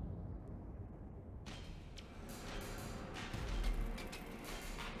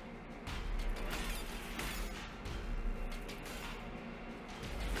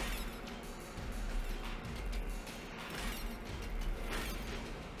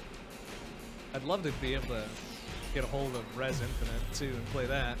 I'd love to be able to get a hold of Res Infinite too and play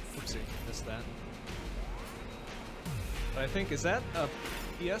that. Oopsie, missed that. But I think, is that a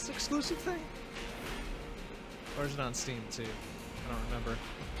PS exclusive thing? Or is it on Steam too? I don't remember.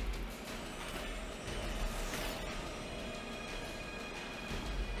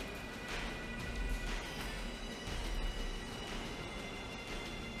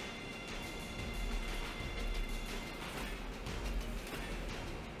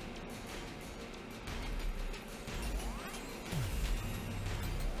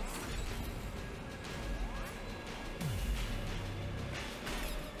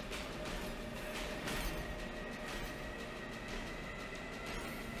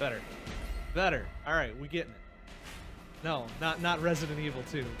 Better. Alright, we getting it. No, not Resident Evil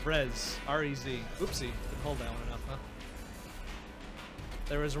 2. Rez. R-E-Z. Oopsie. Didn't hold that one enough, huh?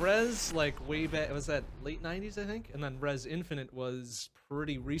 There was Rez, like, way back... Was that late 90s, I think? And then Rez Infinite was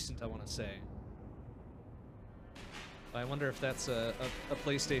pretty recent, I want to say. I wonder if that's a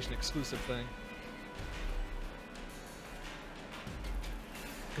PlayStation exclusive thing.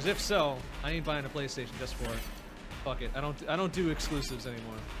 Because if so, I ain't buying a PlayStation just for it. Fuck it. I don't do exclusives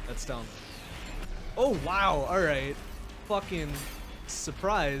anymore. That's dumb. Oh wow! All right. Fucking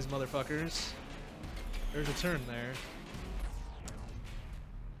surprise, motherfuckers. There's a turn there.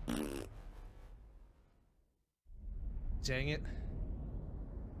 Dang it.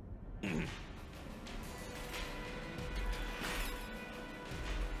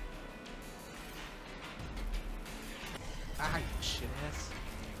 Ah, you shit ass.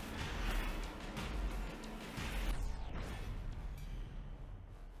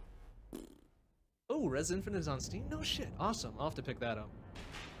 Oh, Res Infinite is on Steam? No shit. Awesome. I'll have to pick that up.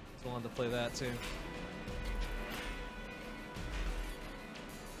 So I wanted to play that too.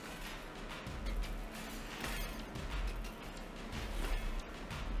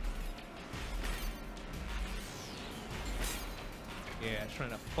 Yeah, trying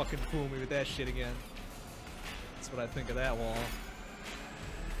to fucking fool me with that shit again. That's what I think of that wall.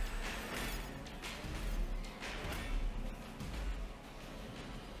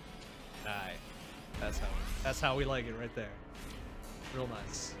 Aye. That's how we like it right there. Real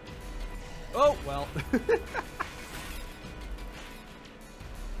nice. Oh, well.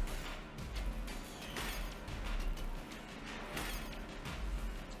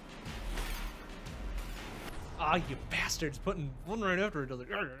 Ah, you bastards, putting one right after each other.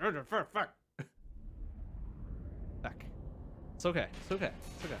 Fuck. Fuck. It's okay. It's okay.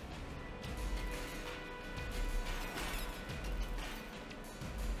 It's okay.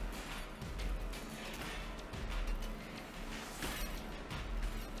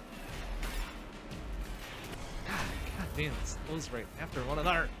 God damn, it's those right after one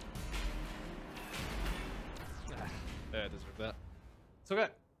another. I deserve that. It's okay.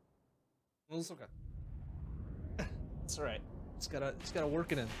 It's okay. It's alright. Just gotta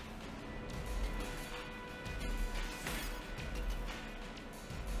work it in.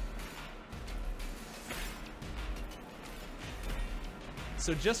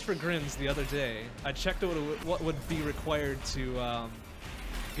 So just for grins, the other day, I checked what would be required to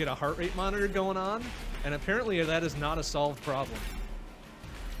get a heart rate monitor going on, and apparently that is not a solved problem.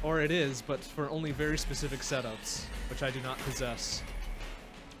 Or it is, but for only very specific setups, which I do not possess.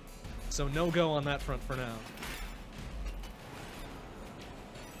 So no go on that front for now.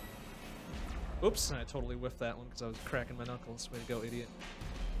 Oops, I totally whiffed that one because I was cracking my knuckles. Way to go, idiot.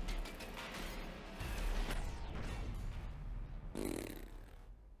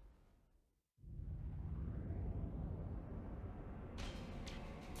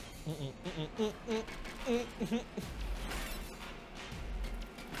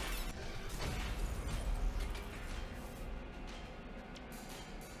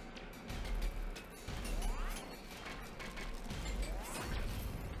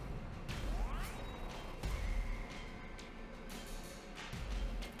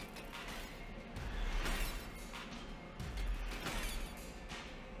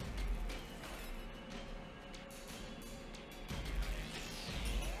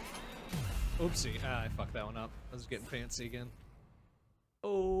 Oopsie. Ah, I fucked that one up. I was getting fancy again.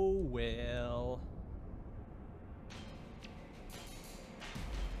 Oh, well.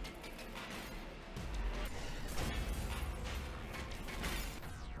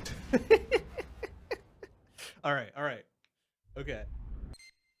 Alright, alright. Okay.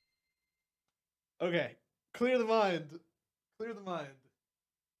 Okay. Clear the mind. Clear the mind.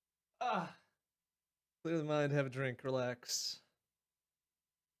 Ah. Clear the mind, have a drink, relax.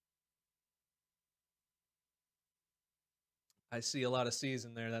 I see a lot of C's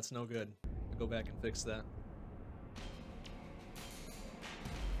in there, that's no good. I'll go back and fix that.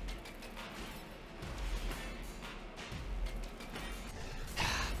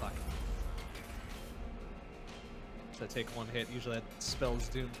 Fuck. So I take one hit, usually that spells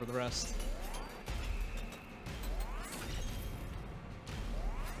doom for the rest.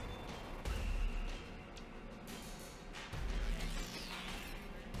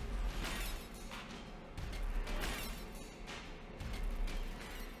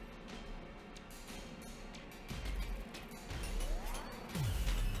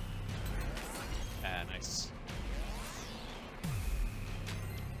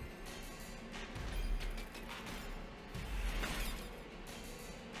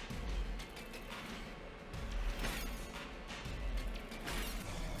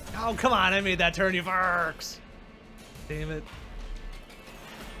 Oh, come on, I made that turn, you fucks! Damn it.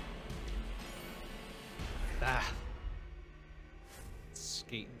 Ah.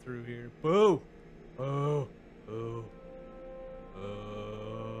 Skating through here. Boo! Boo! Boo!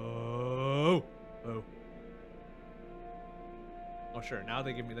 Boo! Boo. Oh, sure, now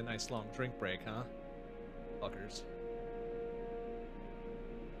they give me the nice long drink break, huh? Fuckers.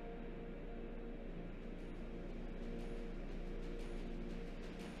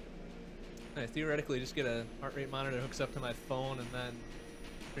 I theoretically just get a heart rate monitor that hooks up to my phone and then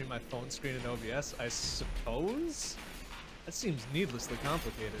stream my phone screen in OBS, I suppose? That seems needlessly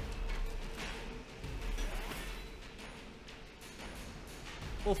complicated.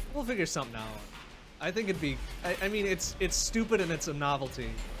 We'll figure something out. I think it'd be, I mean, it's stupid and it's a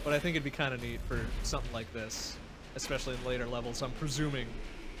novelty, but I think it'd be kind of neat for something like this, especially in later levels. I'm presuming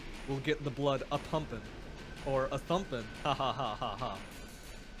we'll get the blood a-pumpin', or a-thumpin', ha ha ha ha ha.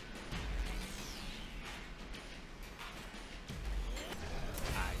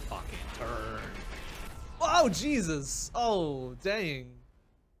 Turn. Oh, Jesus. Oh, dang.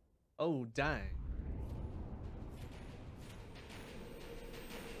 Oh, dang.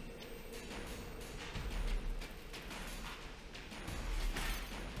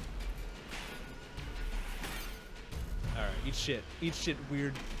 Eat shit. Eat shit,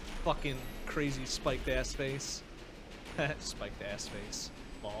 weird, fucking, crazy spiked ass face. Spiked ass face.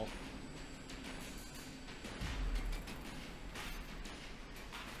 Lol.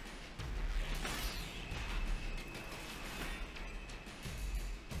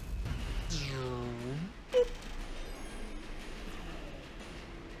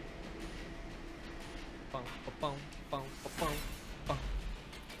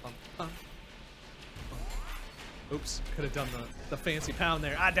 Oops, could have done the fancy pound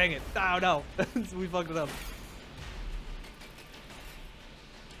there. Ah, dang it. Oh, no. We fucked it up.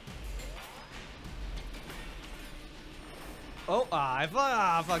 Oh, I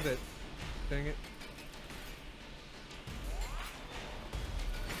fucked it. Dang it.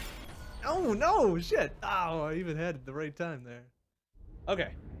 Oh, no, shit. Oh, I even had it the right time there. Okay.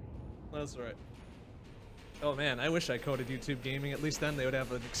 That's all right. Oh, man, I wish I coded YouTube Gaming. At least then they would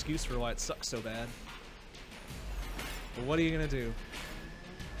have an excuse for why it sucks so bad. But what are you gonna do?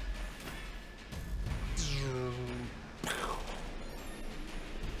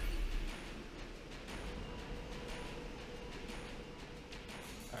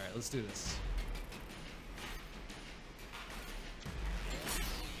 Alright, let's do this.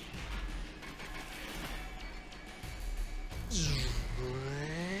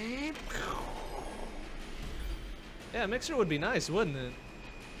 Yeah, Mixer would be nice, wouldn't it?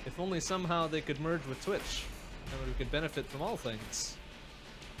 If only somehow they could merge with Twitch. And we could benefit from all things.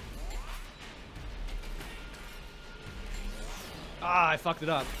 Ah, I fucked it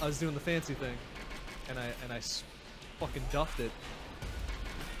up. I was doing the fancy thing. And I fucking duffed it.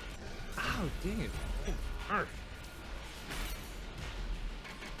 Ow, dang it. Arf.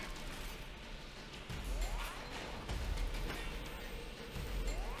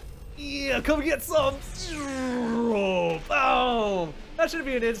 Yeah, come get some! Oh, that should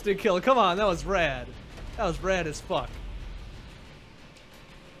be an instant kill. Come on, that was rad. That was rad as fuck.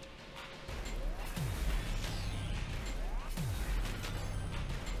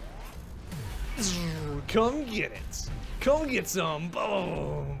 Come get it. Come get some.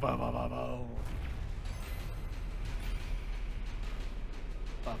 Boom. Boom, boom, boom, boom.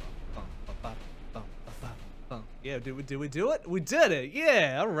 Yeah, did we do it? We did it.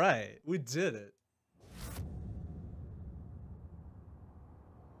 Yeah, all right. We did it.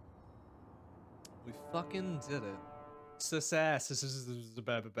 We fucking did it. Sass, this is a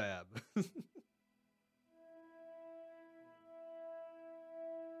bab bab.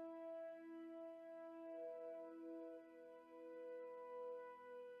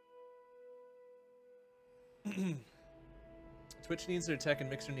 Twitch needs their tech and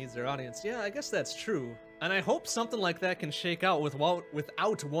Mixer needs their audience. Yeah, I guess that's true. And I hope something like that can shake out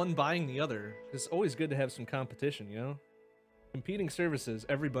without one buying the other. It's always good to have some competition, you know? Competing services,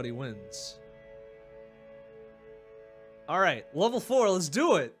 everybody wins. Alright, level 4, let's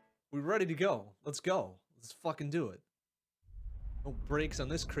do it! We're ready to go. Let's go. Let's fucking do it. No brakes on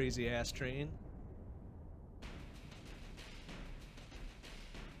this crazy ass train.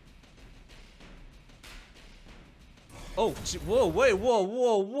 Oh, whoa, wait, whoa,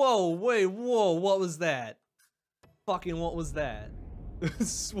 wait, whoa, what was that? Fucking what was that?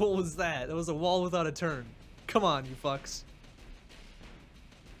 What was that? That was a wall without a turn. Come on, you fucks.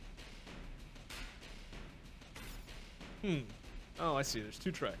 Oh, I see, there's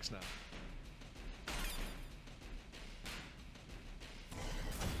 2 tracks now.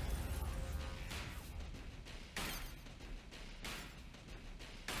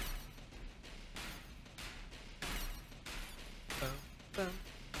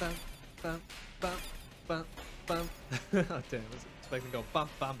 Oh, damn, I was expecting to go bum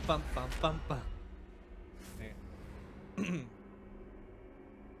bum bum bum bum bum. Man.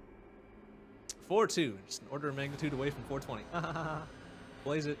 4-2, just an order of magnitude away from 420.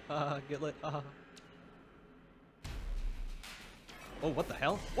 Blaze it, get lit, Oh, what the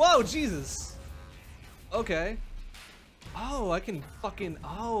hell? Whoa, Jesus! Okay. Oh, I can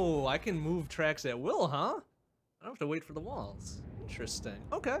move tracks at will, huh? I don't have to wait for the walls. Interesting.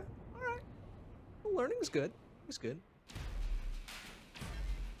 Okay, alright. Well, learning's good. It's good.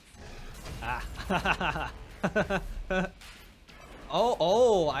 Ah.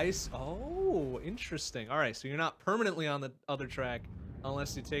 Oh, interesting. All right, so you're not permanently on the other track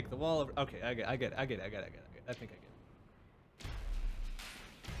unless you take the wall over. Okay, I get it. I think I get it.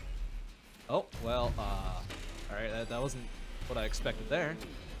 Oh, well, all right, that wasn't what I expected there,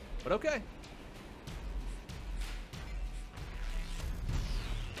 but okay.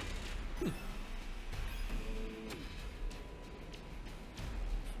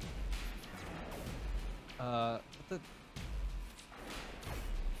 What the?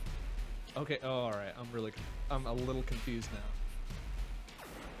 Okay. Oh, all right. I'm a little confused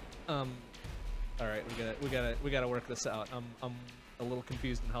now. All right. We gotta work this out. I'm a little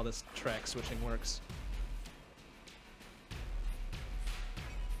confused on how this track switching works.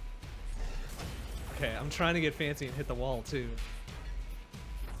 Okay, I'm trying to get fancy and hit the wall too.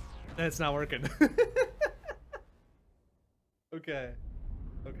 And it's not working. Okay.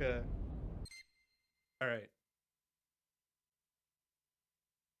 Okay. All right.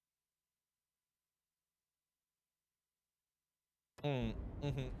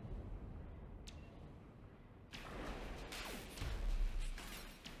 Mm-hmm.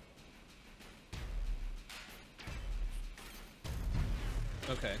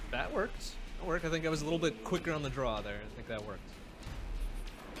 Okay, that worked. That worked. I think I was a little bit quicker on the draw there. I think that worked.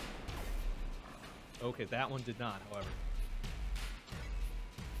 Okay, that one did not, however.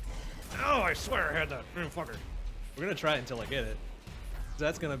 Oh, I swear I had that. Fucker. We're gonna try it until I get it.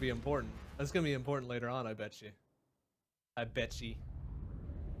 That's gonna be important. That's gonna be important later on, I bet you. I bet you.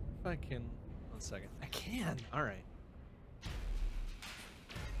 If I can... One second. I can! Alright.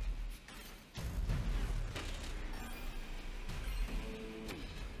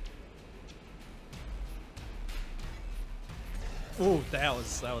 Ooh, that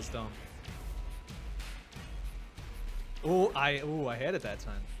was dumb. Ooh, I had it that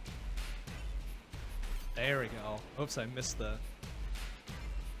time. There we go. Oops, I missed the...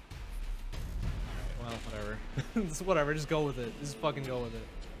 Alright, well, whatever. It's whatever, just go with it. Just fucking go with it.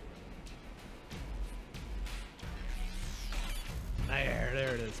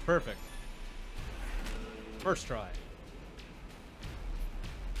 There it is. Perfect. First try.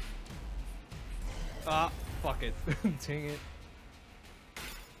 Ah, fuck it. Dang it.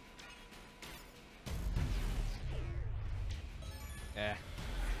 Yeah.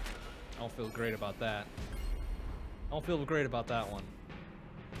 I don't feel great about that. I don't feel great about that one.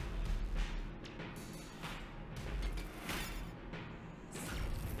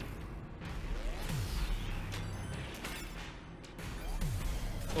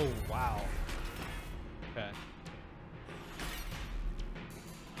 Oh, wow. Okay.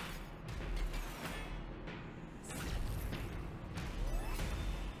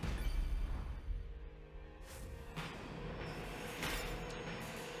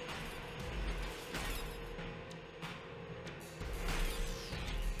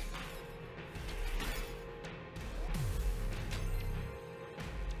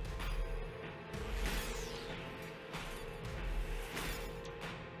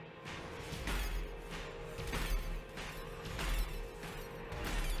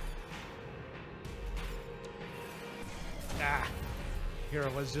 Ah! Here I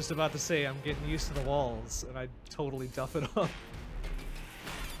was just about to say I'm getting used to the walls, and I totally duff it up.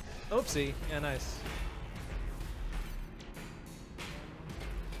 Oopsie. Yeah, nice.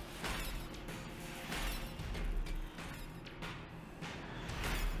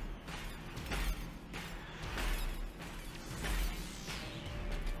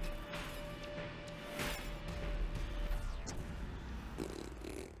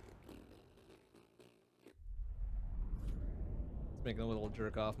 Making a little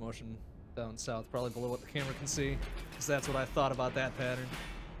jerk-off motion down south, probably below what the camera can see, because that's what I thought about that pattern.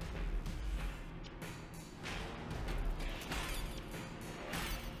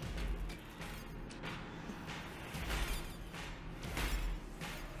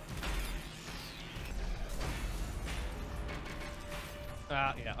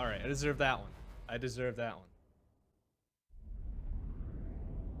 Ah, yeah, alright, I deserve that one. I deserve that one.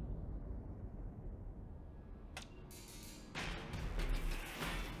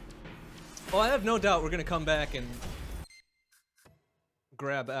 Well, I have no doubt we're gonna come back and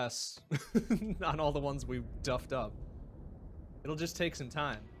grab S on all the ones we duffed up. It'll just take some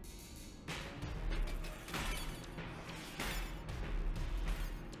time.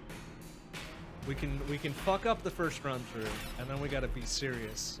 We can fuck up the first run through, and then we gotta be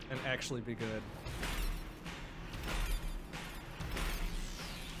serious and actually be good.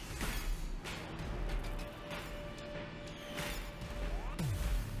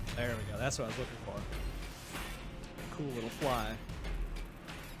 There we go, that's what I was looking for. Cool little fly.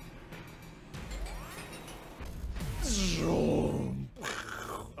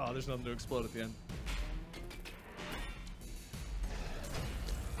 Oh, there's nothing to explode at the end.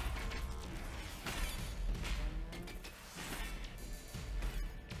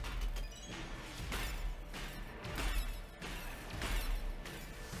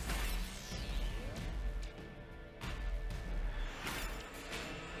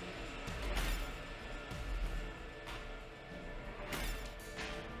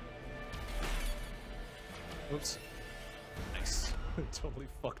 Oops. Nice. Totally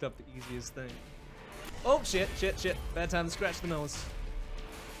fucked up the easiest thing. Oh, shit, shit, shit. Bad time to scratch the nose.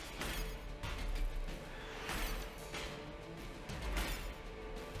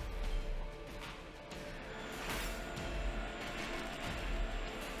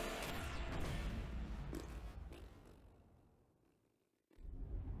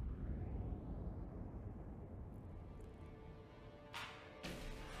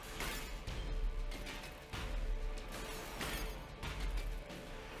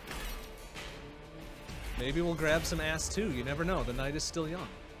 Maybe we'll grab some ass too. You never know. The night is still young.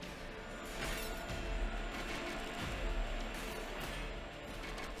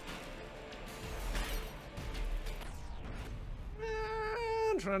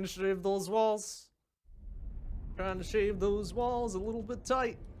 I'm trying to shave those walls. Trying to shave those walls a little bit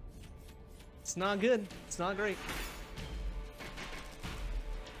tight. It's not good. It's not great.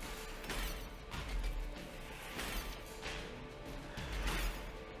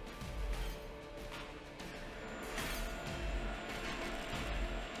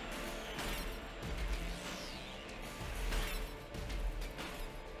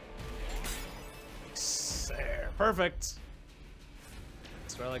 Perfect.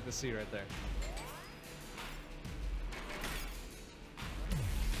 That's what I like to see right there.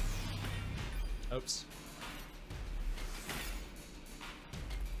 Oops.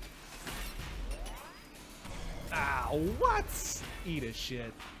 Ah, what? Eat a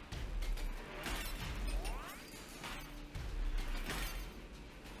shit.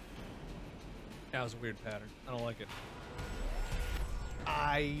 That was a weird pattern. I don't like it.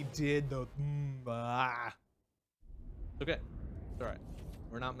 I did the... Okay, it's alright.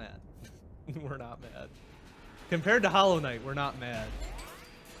 We're not mad. We're not mad. Compared to Hollow Knight, we're not mad.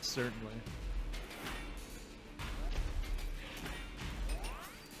 Certainly.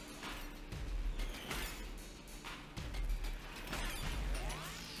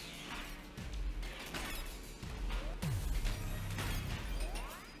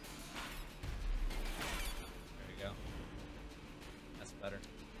 There you go. That's better.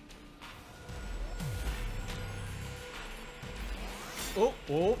 Oh,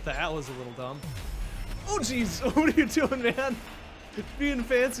 oh, that was a little dumb. Oh, jeez. What are you doing, man? Being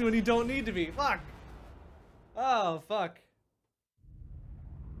fancy when you don't need to be. Fuck. Oh, fuck.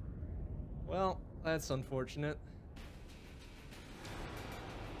 Well, that's unfortunate.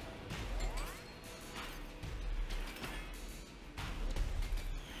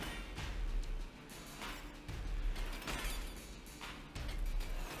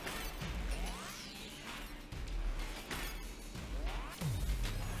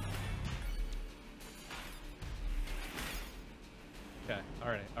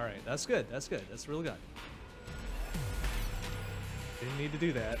 Alright, that's good, that's good, that's real good. Didn't need to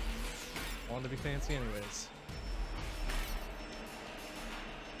do that. Wanted to be fancy anyways.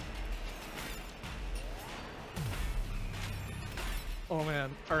 Oh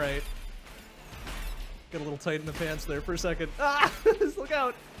man, alright. Got a little tight in the pants there for a second. Ah! Look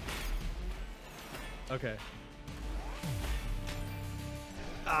out! Okay.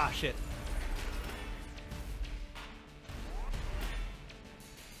 Ah, shit.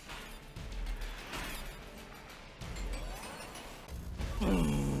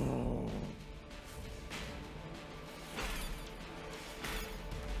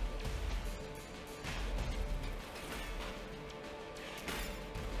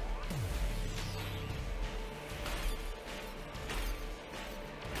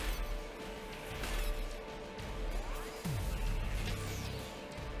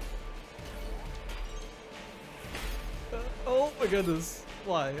 Oh my goodness,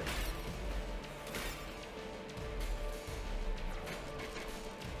 why?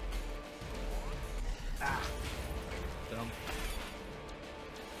 Ah, dumb.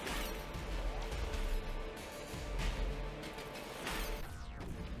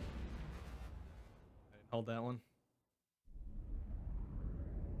 Hold that one.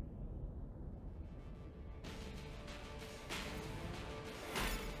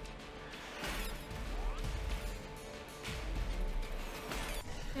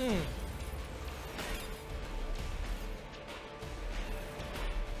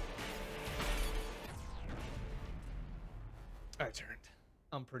 I turned.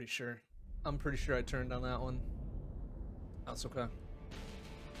 I'm pretty sure. I'm pretty sure I turned on that one. That's okay.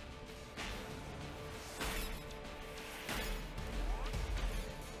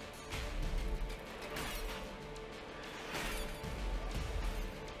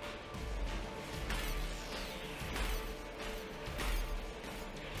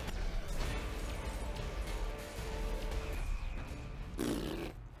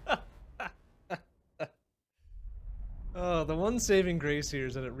 Oh, the one saving grace here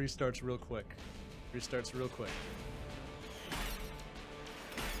is that it restarts real quick. Restarts real quick.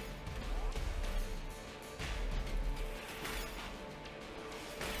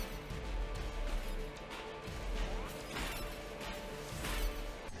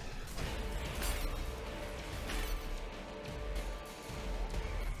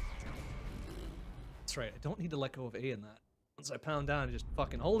 That's right, I don't need to let go of A in that. Once I pound down, just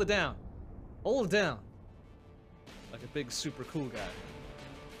fucking hold it down. Hold it down. Like a big super cool guy.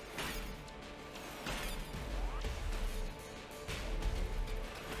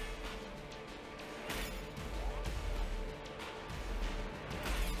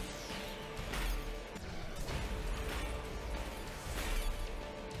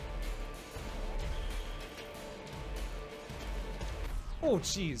 Oh,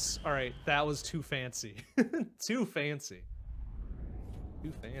 jeez. All right, that was too fancy. Too fancy.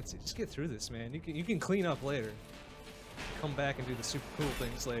 Too fancy. Just get through this, man. You can clean up later. Come back and do the super cool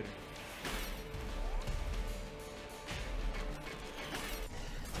things later.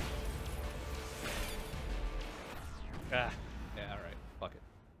 Ah. Yeah, all right. Fuck it.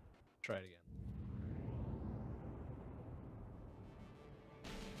 Try it again.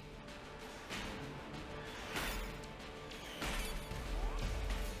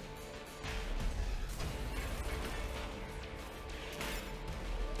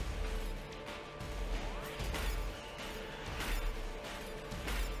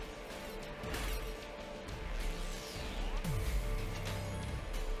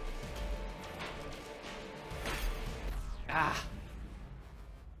 Ah.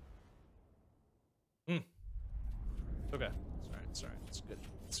 Okay. It's alright. It's good.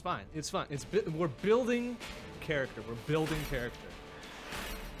 It's fine. It's fine. We're building character. We're building character.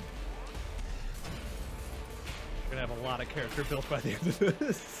 We're gonna have a lot of character built by the end of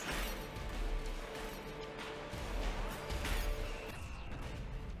this.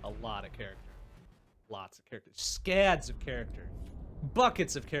 A lot of character. Lots of character. Scads of character.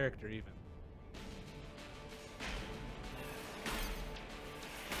 Buckets of character, even.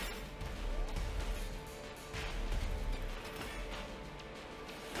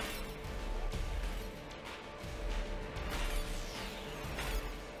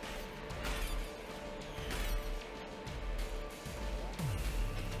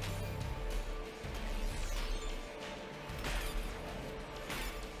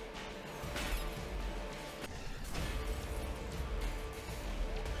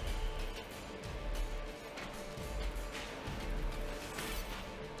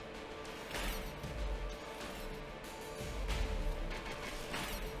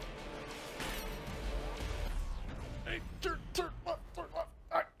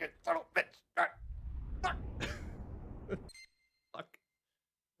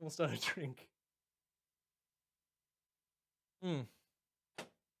 Almost out of drink.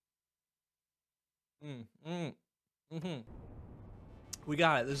 We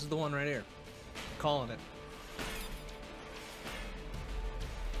got it. This is the one right here. I'm calling it.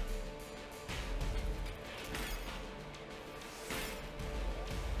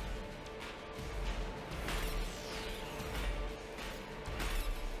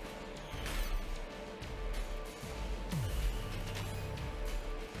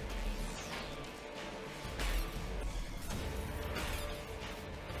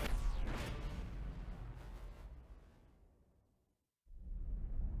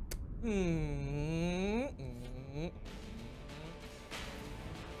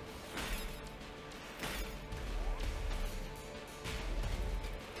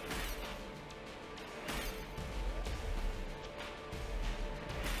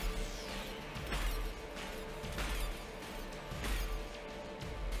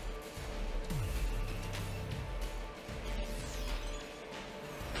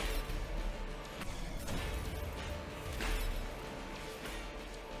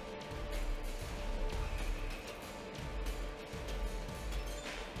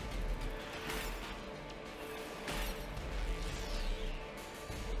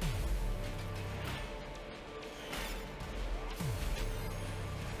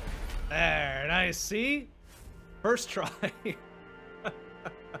 There, nice. See? First try.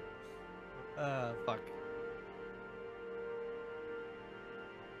 Fuck.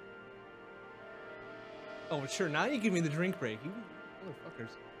 Oh, sure. Now you give me the drink break. You motherfuckers.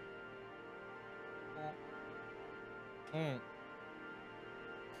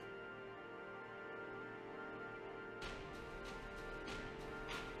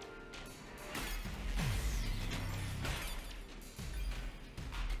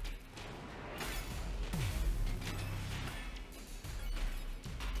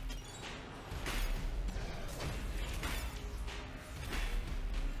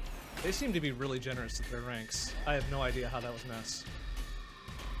 They seem to be really generous at their ranks. I have no idea how that was missed.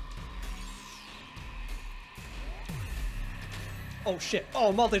 Oh shit.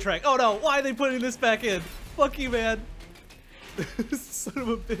 Oh, multi-track. Oh no, why are they putting this back in? Fuck you, man. Son of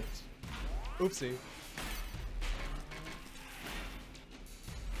a bitch. Oopsie.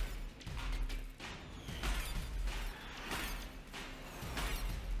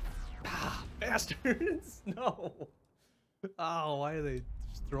 Ah, bastards. No. Oh, why are they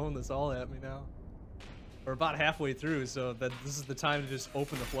just throwing this all at me now? We're about halfway through, so that this is the time to just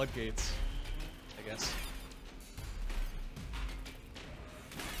open the floodgates, I guess.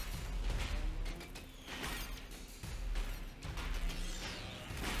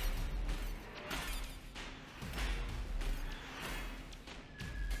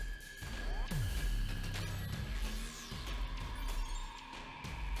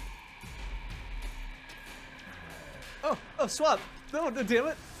 Oh, swap! No, no, damn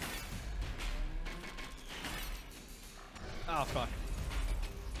it! Oh, fuck.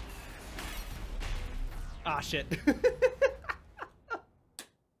 Ah, shit.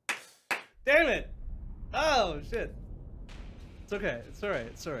 Damn it! Oh, shit. It's okay. It's alright.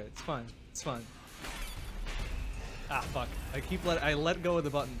 It's alright. It's fine. It's fine. Ah, fuck. I let go of the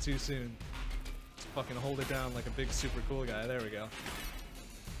button too soon. Just fucking hold it down like a big super cool guy. There we go.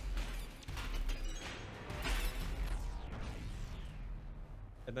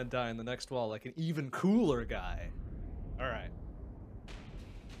 And then die in the next wall like an even cooler guy. Alright.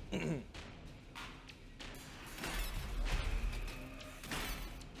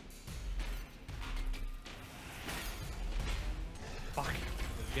 Fuck.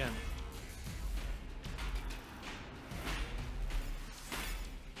 Again.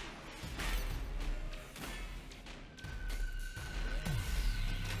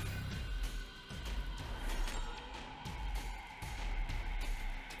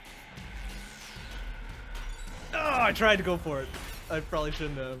 I tried to go for it. I probably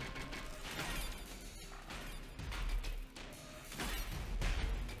shouldn't have.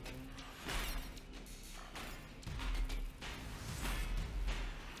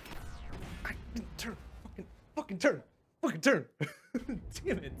 Turn. Fucking turn. Fucking turn.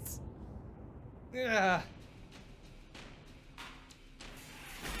 Damn it. Yeah.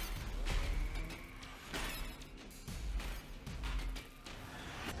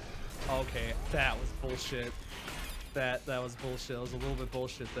 Okay, that was bullshit. That was bullshit. That was a little bit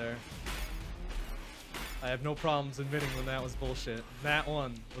bullshit there. I have no problems admitting when that was bullshit. That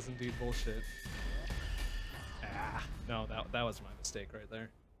one was indeed bullshit. Ah, no, that was my mistake right there.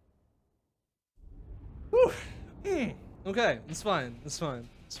 Whew. Okay, it's fine. It's fine.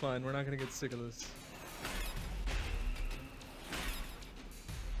 It's fine. We're not gonna get sick of this.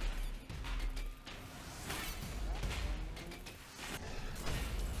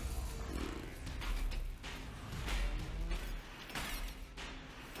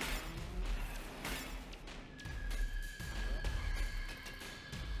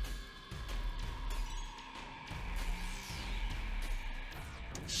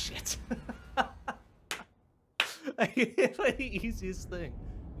 Shit. I hit the easiest thing.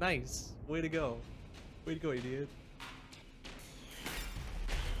 Nice. Way to go. Way to go, idiot.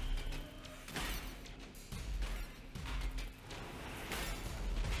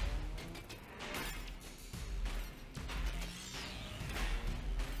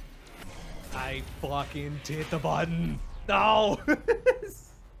 I fucking hit the button. No.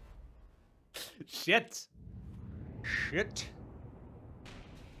 Shit. Shit.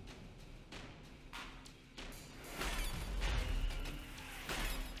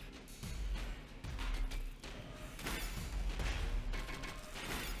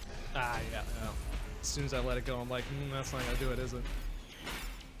 Ah, yeah, no. As soon as I let it go, I'm like, that's not gonna do it, is it?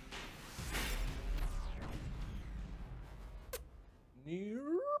 Nerp.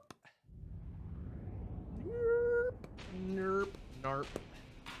 Nerp. Nerp. Narp.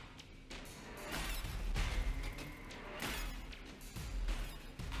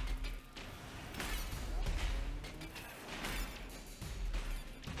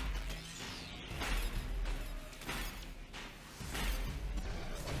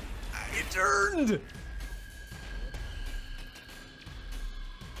 Turned.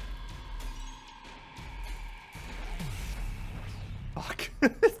 Fuck.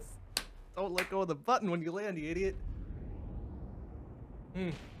 Don't let go of the button when you land, you idiot.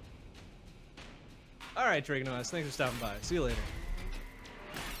 Alright, Dragonos, thanks for stopping by. See you later.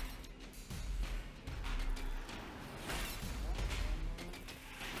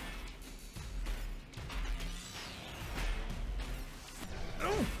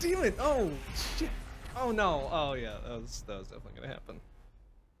 Oh, damn it! Oh, shit! Oh no! Oh yeah, that was definitely gonna happen.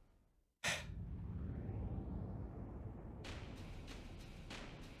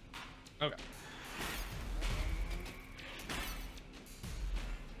 Okay.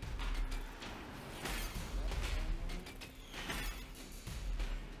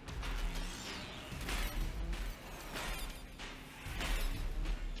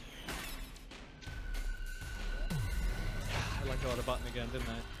 I let go of the button again, didn't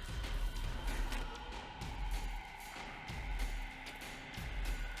I?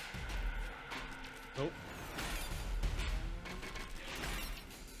 Nope.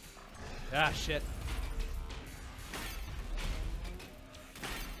 Ah, shit.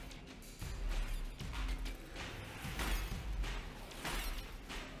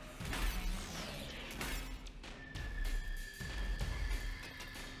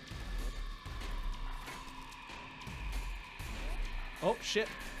 Oh, shit.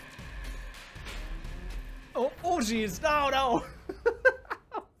 Oh, jeez. No, no.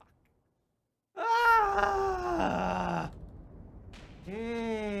 Ah.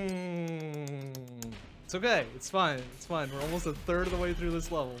 It's okay. It's fine. It's fine. We're almost a third of the way through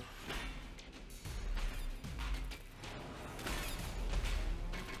this level.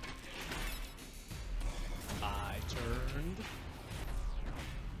 I turned.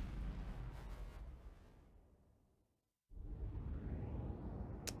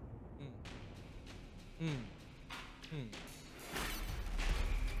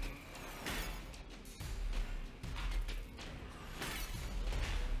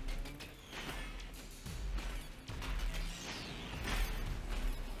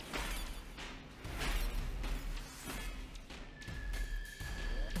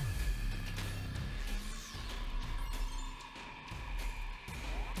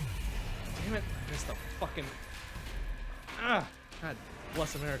 Damn it, I missed the fucking... Ah! God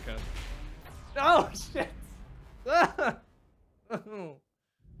bless America. Oh, shit! Ah! Oh.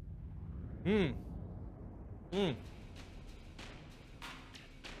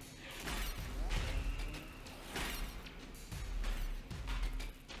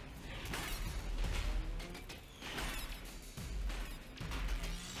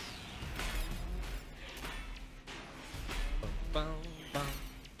 Bum, bum,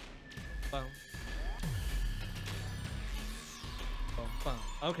 bum. Bum, bum.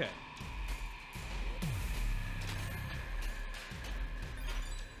 Okay.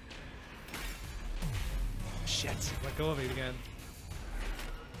 Shit, let go of it again.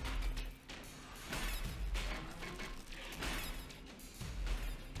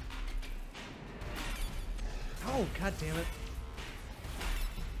 Oh, god damn it.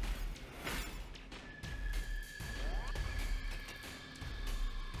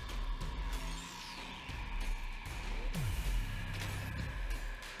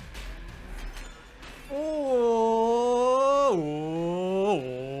 Oh,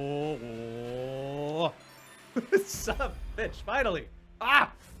 son of a bitch, finally.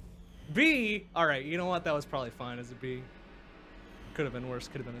 Ah! B! Alright, you know what? That was probably fine as a B. Could have been worse,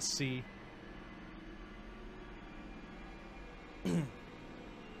 could have been a C.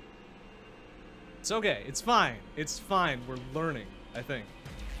 It's okay, it's fine. It's fine, we're learning, I think.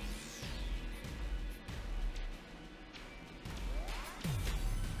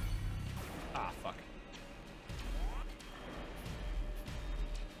 Ah, fuck.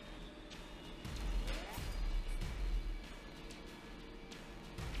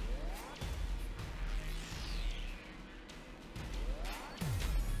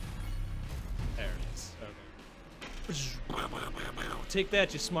 There it is, okay. Take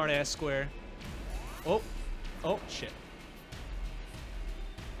that, you smart-ass square. Oh, oh, shit.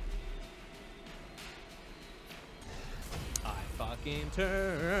 I fucking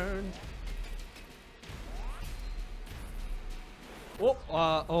turned.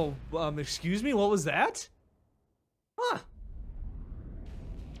 Oh, excuse me, what was that? Huh.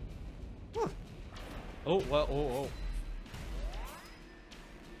 Huh. Oh, well, oh.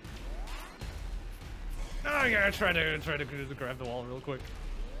 Oh, yeah, try to grab the wall real quick.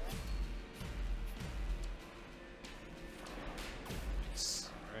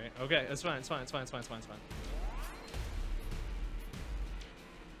 Alright, okay, it's fine, it's fine.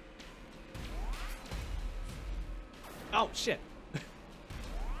 Oh, shit.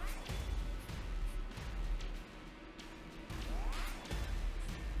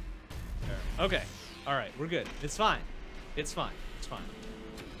 Okay, alright, we're good. It's fine. It's fine. It's fine.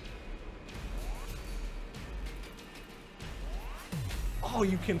 Oh,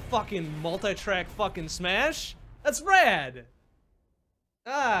 you can fucking multi-track fucking smash? That's rad!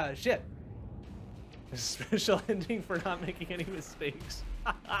 Ah, shit. Special ending for not making any mistakes.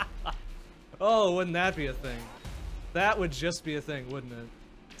 Oh, wouldn't that be a thing? That would just be a thing, wouldn't it?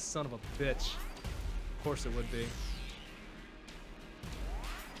 Son of a bitch. Of course it would be.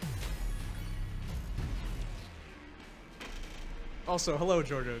 Also, hello,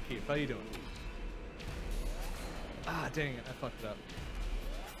 Georgia O'Keefe. How you doing? Ah, dang it. I fucked it up.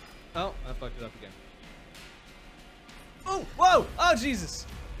 Oh, I fucked it up again. Oh, whoa! Oh, Jesus!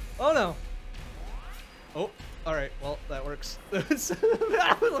 Oh, no. Oh, alright. Well, that works.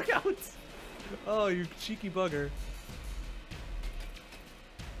 Look out! Oh, you cheeky bugger.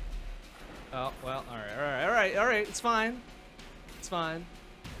 Oh, well, alright. It's fine. It's fine.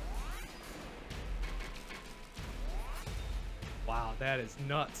 Wow, that is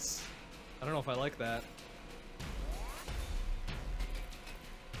nuts. I don't know if I like that.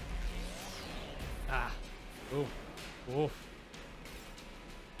 Ah. Oof. Oof.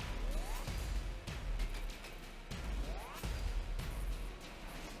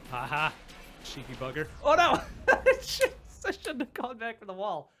 Haha. Cheeky bugger. Oh no! Shit, I shouldn't have gone back for the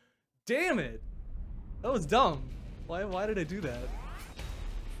wall. Damn it! That was dumb. Why did I do that?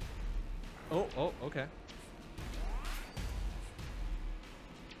 Oh, okay.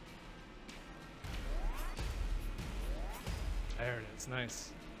 There it is, nice.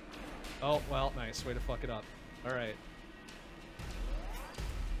 Oh, well, nice. Way to fuck it up. Alright.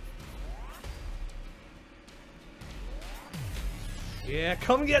 Yeah,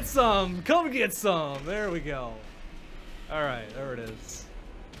 come get some! Come get some! There we go. Alright, there it is.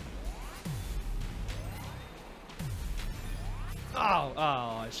 Oh,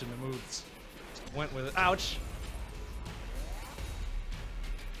 I shouldn't have moved. Just went with it. Ouch!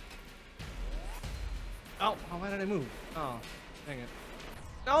 Oh, why did I move? Oh, dang it.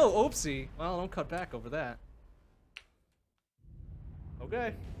 Oh, oopsie. Well, don't cut back over that.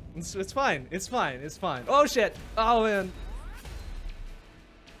 Okay. It's fine. It's fine. It's fine. Oh, shit. Oh, man.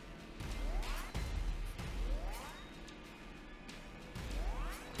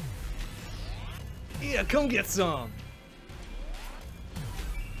 Yeah, come get some.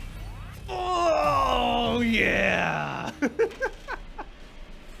 Oh, yeah.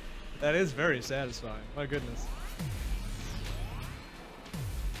 That is very satisfying. My goodness.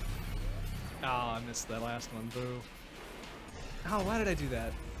 Oh, I missed that last one. Boo. Oh, why did I do that?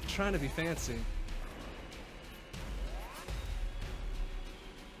 I'm trying to be fancy.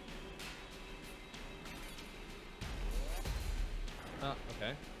 Oh,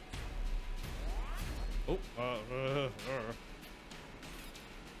 okay. Oh,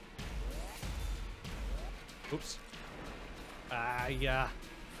 oops. Ah, yeah.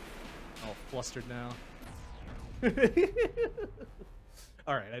 All flustered now.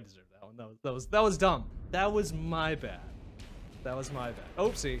 All right, I deserve that one. That was dumb. That was my bad. That was my bad.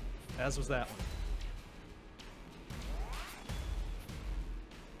 Oopsie. As was that one.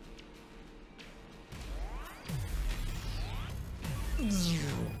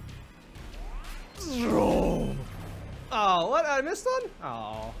 Oh, what? I missed one?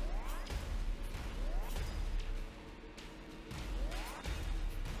 Oh.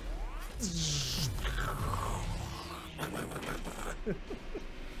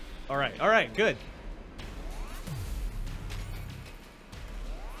 All right, good.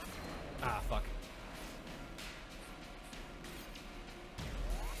 Ah, fuck.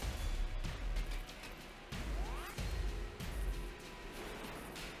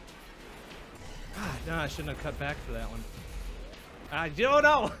 Ah, no, I shouldn't have cut back for that one. Ah, oh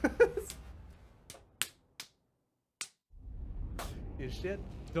no! You shit,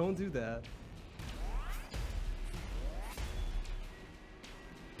 don't do that.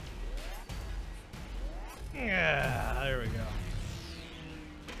 Yeah, there we go.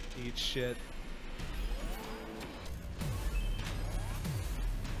 Eat shit.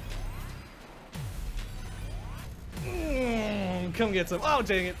 Come get some. Oh,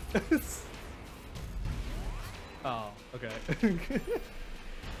 dang it. Oh, okay.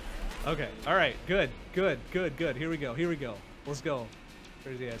 Okay, alright, good. Here we go. Let's go.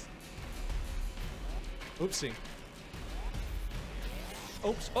 Where's he at? Oopsie.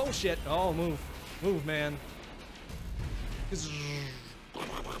 Oops. Oh, shit. Oh, move. Move, man.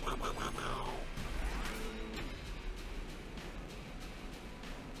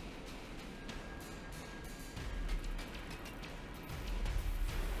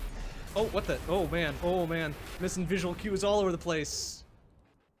 Oh, what the? Oh, man. Missing visual cues all over the place.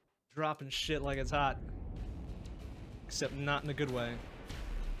 Dropping shit like it's hot. Except not in a good way.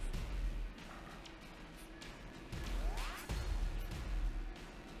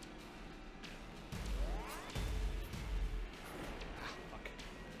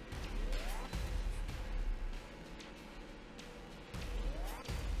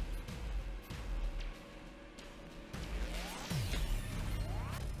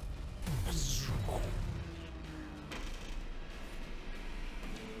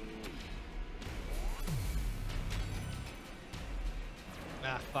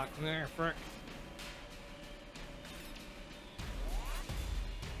 Fuck. Frick.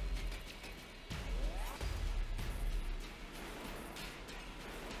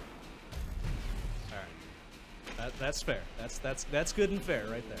 Alright. That's fair. That's good and fair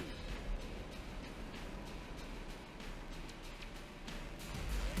right there.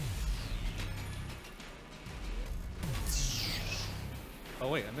 Oh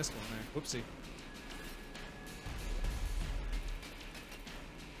wait, I missed one there. Whoopsie.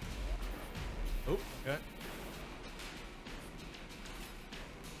 Oh, okay.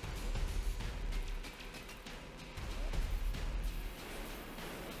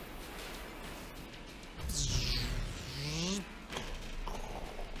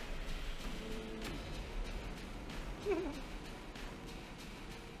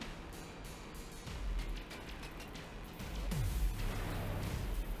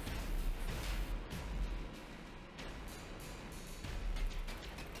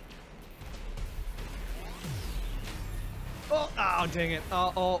 Oh, dang it.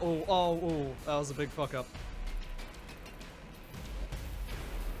 Oh, that was a big fuck up.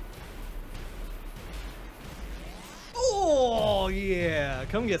 Oh, yeah.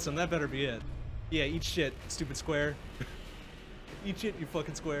 Come get some. That better be it. Yeah, eat shit, stupid square. Eat shit, you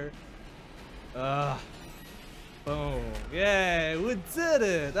fucking square. Boom. Yeah, we did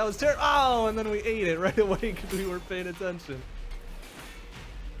it. That was terrible. Oh, and then we ate it right away because we weren't paying attention.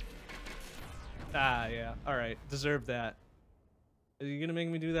 Ah, yeah. All right. Deserved that. Are you gonna make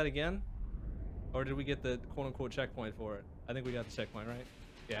me do that again? Or did we get the quote-unquote checkpoint for it? I think we got the checkpoint, right?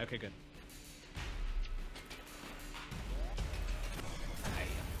 Yeah, okay, good.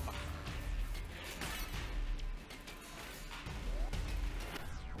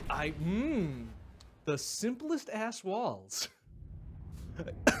 The simplest ass walls.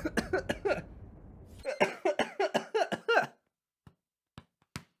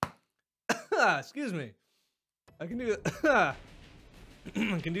 Excuse me. I can do it.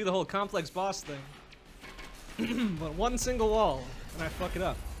 I can do the whole complex boss thing. But one single wall, and I fuck it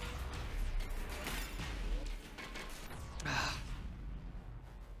up.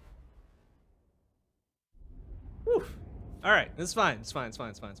 Whew. Alright, it's fine, it's fine, it's fine,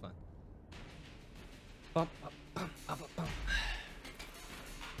 it's fine, it's fine. Bump, bump, bump, bump, bump, bump.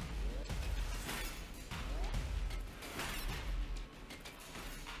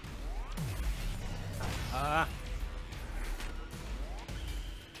 Ah.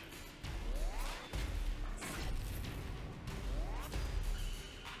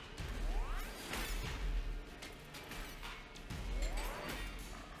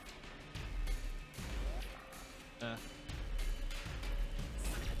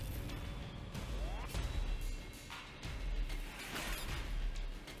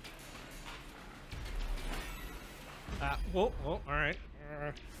 Whoa, alright.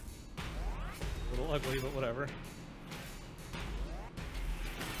 A little ugly, but whatever.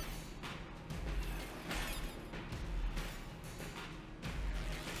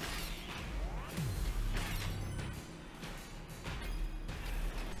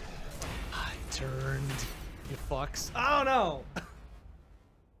 I turned, you fucks. Oh no!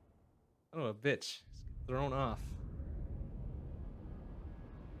 Oh, a bitch. Thrown off.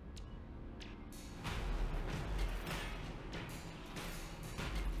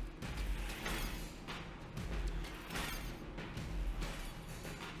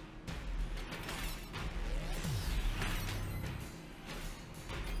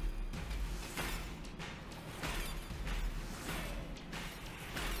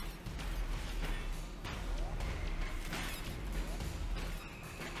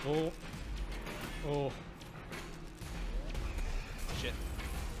 Oh. Oh. Shit.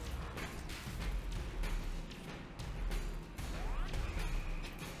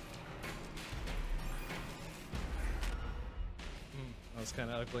 That was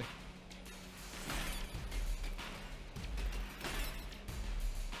kind of ugly.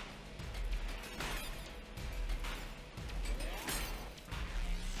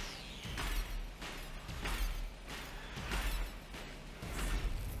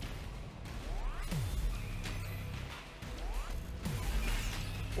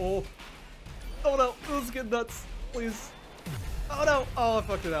 Oh. Oh no, this is getting nuts. Please. Oh no. Oh, I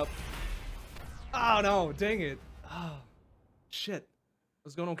fucked it up. Oh no, dang it. Oh. Shit. It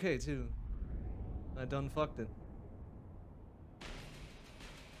was going okay too. I done fucked it.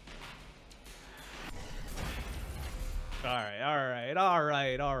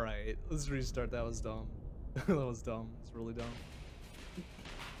 Alright. Let's restart. That was dumb. That was dumb. It's really dumb.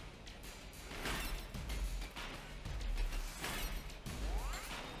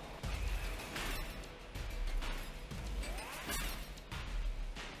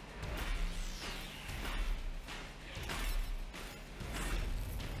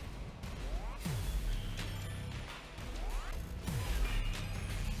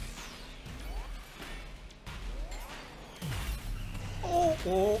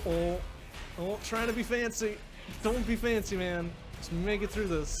 Oh, trying to be fancy. Don't be fancy, man. Just make it through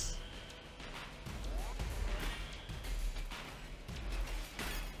this.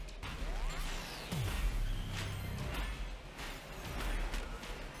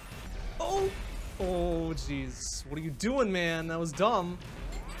 Oh, jeez. What are you doing, man? That was dumb.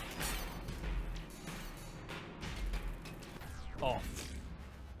 Oh.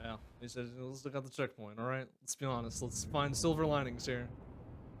 Yeah, he said, let's look at the checkpoint, alright? Let's be honest. Let's find silver linings here.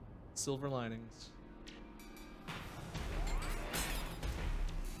 Silver linings.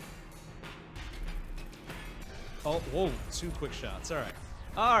 Oh, whoa. 2 quick shots. Alright.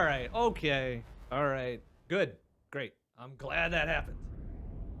 Alright, okay. Alright. Good. Great. I'm glad that happened.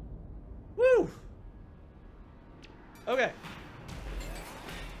 Woo! Okay.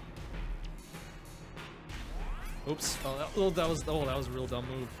 Oops. Oh, that was a real dumb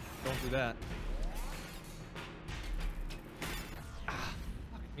move. Don't do that. Ah,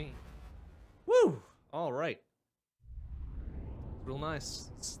 fuck me. Woo! All right. Real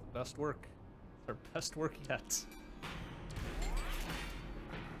nice. It's the best work. It's our best work yet.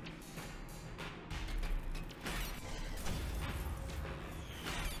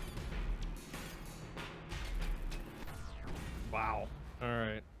 Wow. All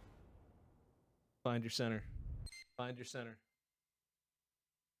right. Find your center. Find your center.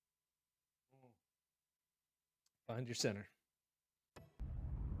 Find your center.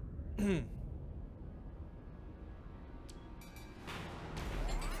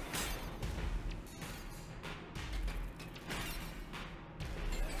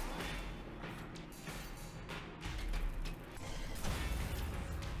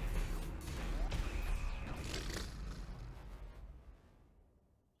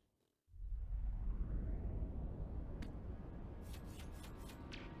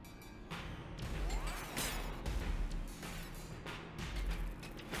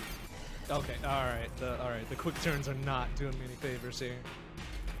 Okay, alright, the quick turns are not doing me any favors here.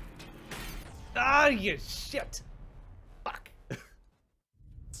 Ah, you shit! Fuck.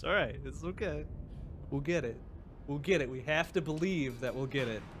 It's alright, it's okay. We'll get it. We'll get it. We have to believe that we'll get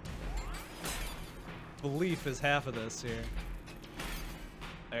it. Belief is half of this here.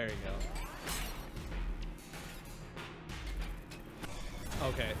 There you go.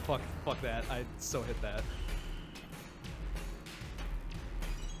 Okay, fuck that. I so hit that.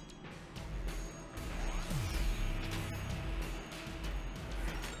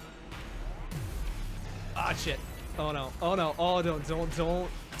 Ah, shit. Oh no. Oh no. Oh, don't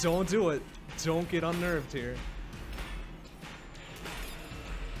do it. Don't get unnerved here.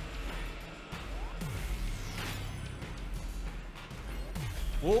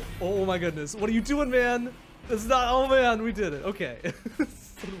 Whoa. Oh my goodness. What are you doing, man? It's not. Oh man, we did it. Okay.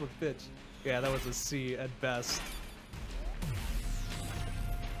 Son of a bitch. Yeah, that was a C at best.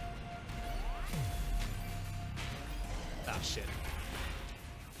 Ah, shit.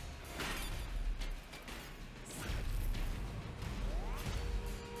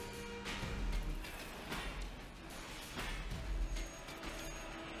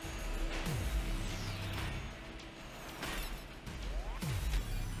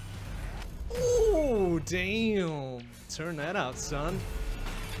 Oh, damn. Turn that out, son.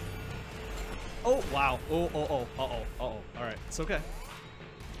 Oh, wow. Oh. Alright, it's okay.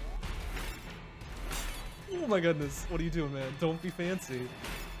 Oh my goodness. What are you doing, man? Don't be fancy.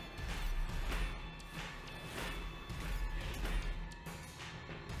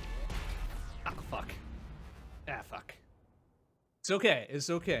 Ah, fuck. Ah, fuck. It's okay. It's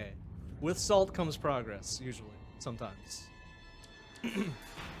okay. With salt comes progress, usually. Sometimes.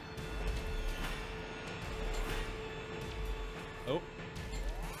 Oh.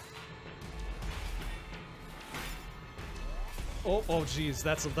 Oh, geez,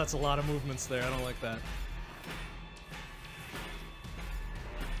 that's a lot of movements there. I don't like that.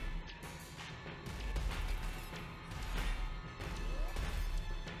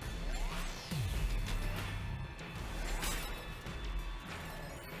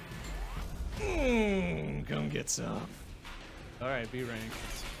 Come get some. All right, B rank.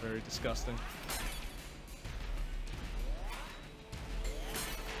 It's very disgusting.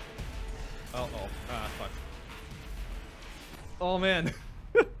 Oh, ah, fuck. Oh, man.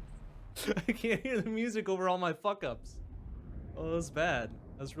 I can't hear the music over all my fuck-ups. Oh, that's bad.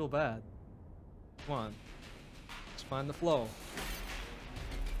 That's real bad. Come on. Let's find the flow.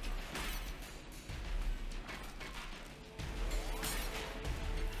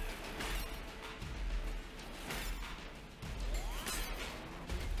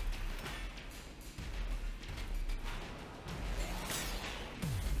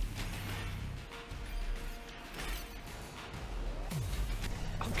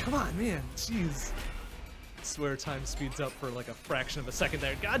 Come on, man. Jeez. I swear time speeds up for like a fraction of a second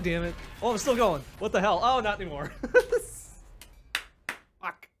there. God damn it. Oh, I'm still going. What the hell? Oh, not anymore.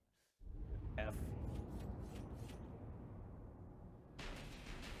 Fuck. F.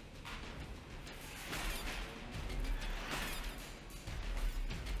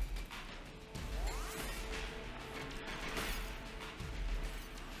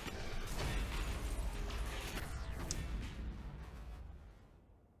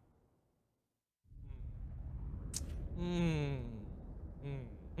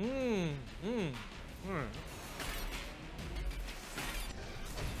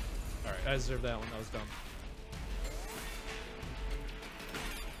 Alright, I deserve that one. That was dumb.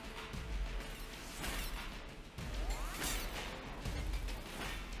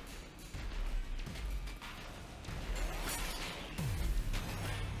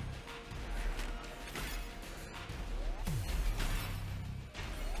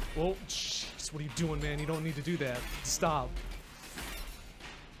 Whoa, jeez, what are you doing, man? You don't need to do that. Stop.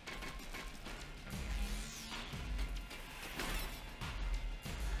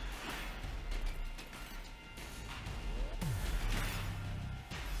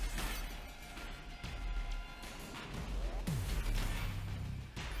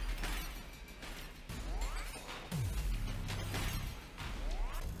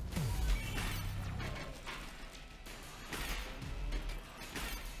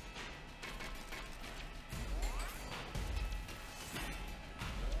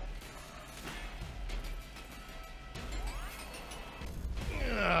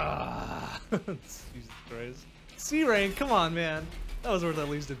 Jesus Christ. C rank, come on, man. That was worth at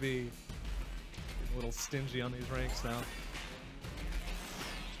least a B. Getting a little stingy on these ranks now.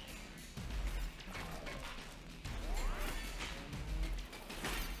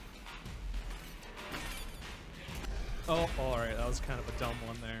 Oh, alright, that was kind of a dumb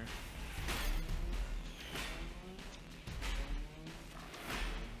one there.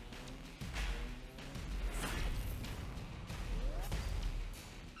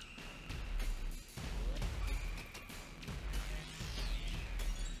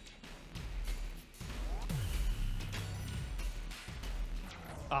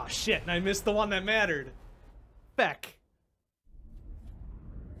 Oh shit, and I missed the one that mattered. Feck.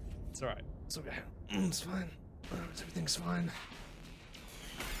 It's alright. It's okay. It's fine. Everything's fine.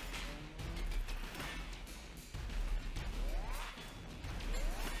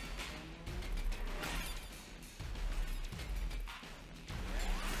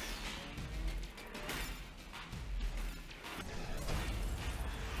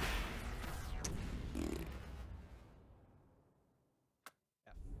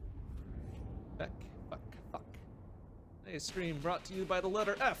 Fuck. A stream brought to you by the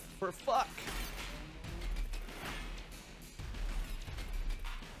letter F for fuck.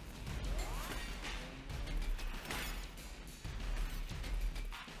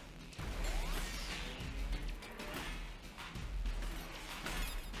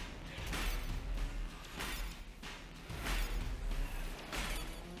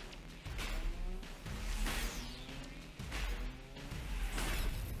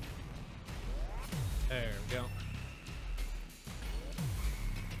 There we go.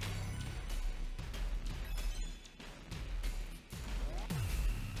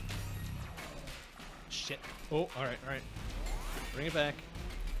 Shit. Oh, alright. Bring it back.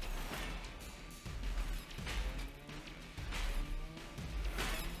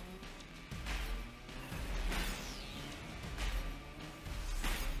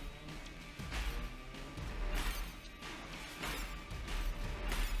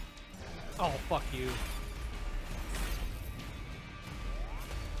 Oh, fuck you.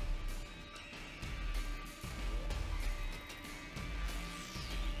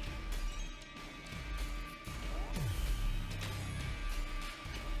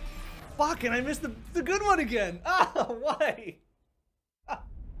 Fuck, and I missed the good one again. Ah, why?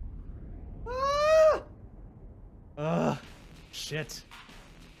 Shit.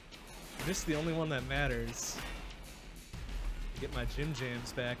 I missed the only one that matters. Get my gym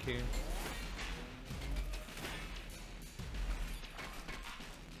jams back here.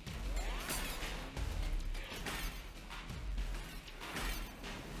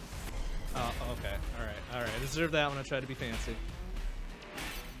 Oh, okay. Alright. I deserve that when I try to be fancy.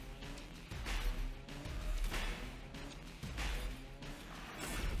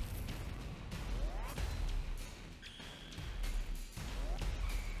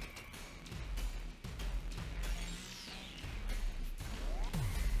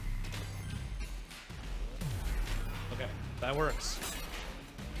 Okay, that works.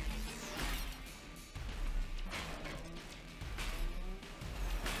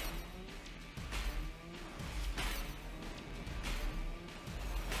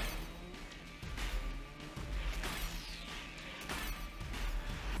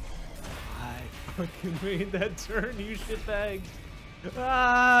 fucking made that turn, you shitbag.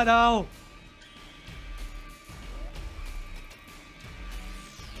 Ah, no.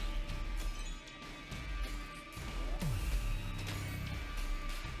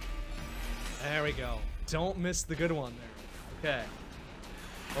 There we go. Don't miss the good one there. Okay.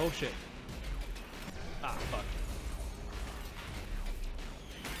 Oh, shit. Ah, fuck.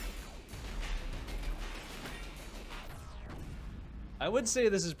 I would say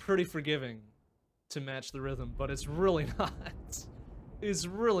this is pretty forgiving to match the rhythm, but it's really not. It's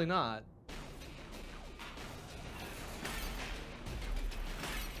really not.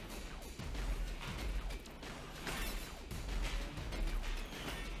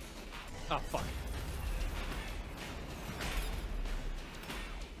 Oh, fuck.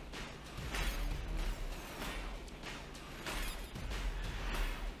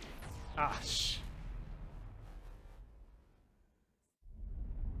 Ah, shh.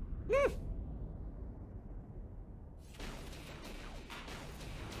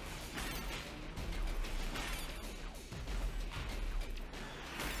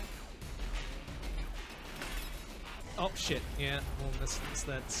 Oh, shit. Yeah, we'll miss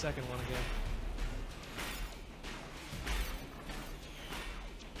that second one again.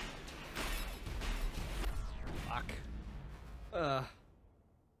 Fuck.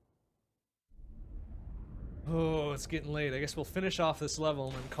 Oh, it's getting late. I guess we'll finish off this level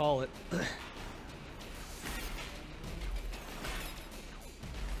and then call it.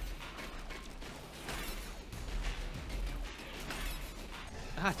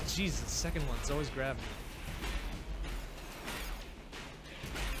 Ah, Jesus. Second one's always grabbing me.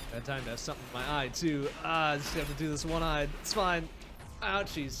 Bad time to have something in my eye, too. Ah, I just have to do this one-eyed. It's fine.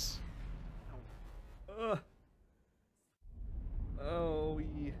 Ouchies. Ugh. Oh,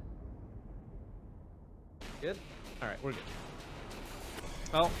 we... Good? Alright, we're good.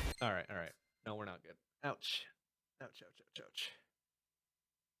 Oh, alright, alright. No, we're not good. Ouch. Ouch, ouch, ouch, ouch.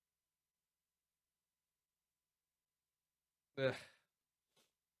 Ugh.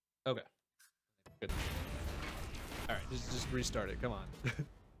 Okay. Good. Alright, just restart it. Come on.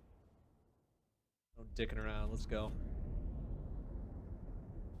 No dicking around. Let's go.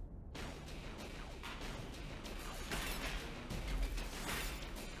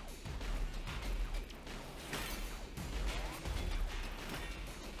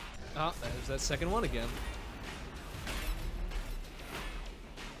 Oh, there's that second one again.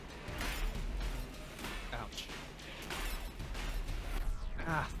 Ouch.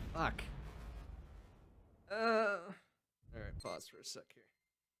 Ah, fuck. Alright, pause for a sec here.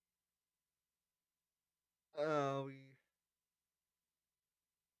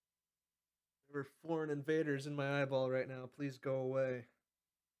 There are foreign invaders in my eyeball right now. Please go away.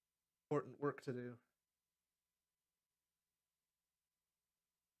 Important work to do.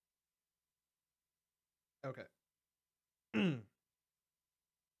 Okay.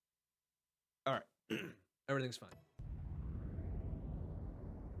 Alright. Everything's fine.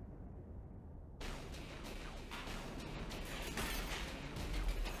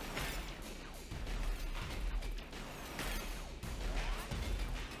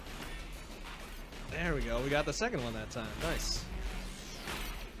 There we go. We got the second one that time. Nice.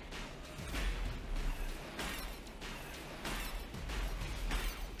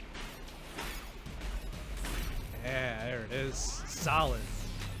 Yeah, there it is. Solid.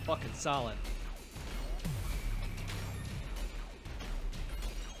 Fucking solid.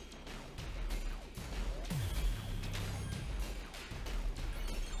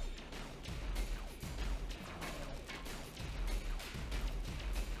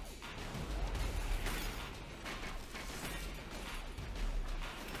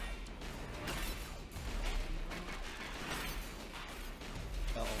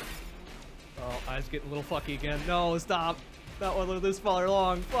 Eyes getting a little fucky again. No, stop. Not one this far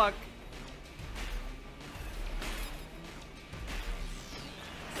long. Fuck.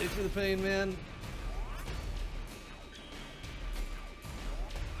 Stay through the pain, man.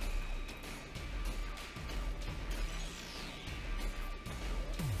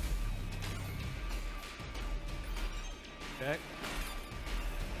 Okay.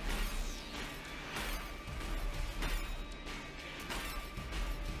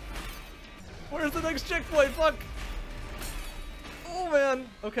 Where's the next checkpoint? Fuck! Oh man.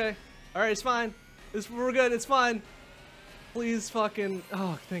 Okay. All right, it's fine. We're good. It's fine. Please, fucking.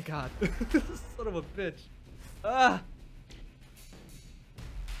 Oh, thank God. Son of a bitch. Ah.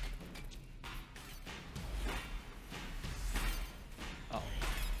 Oh.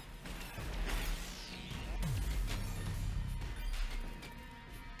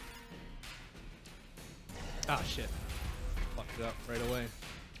 Ah, shit. Fucked it up right away.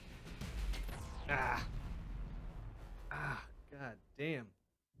 Ah. Ah, god damn.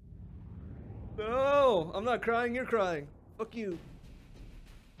 No, I'm not crying, you're crying. Fuck you.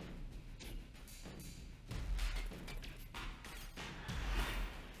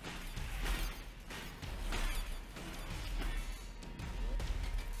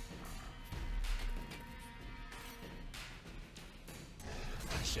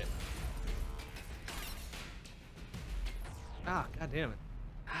 Ah, shit. Ah, god damn it.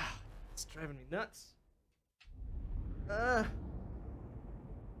 Ah, it's driving me nuts. Uh.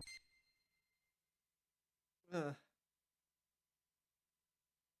 Uh.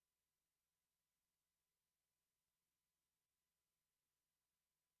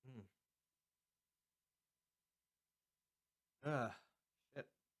 Hmm. Shit.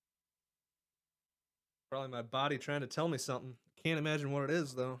 Probably my body trying to tell me something. Can't imagine what it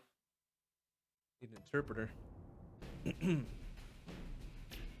is, though. Need an interpreter.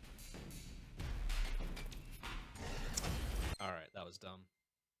 Alright, that was dumb.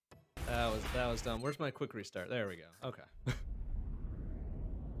 That was dumb. Where's my quick restart? There we go. Okay.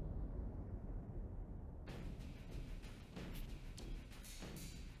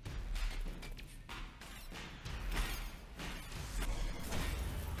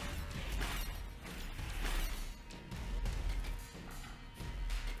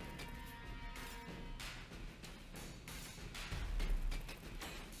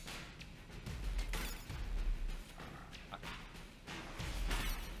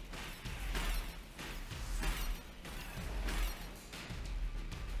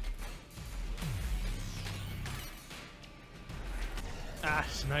 Ah,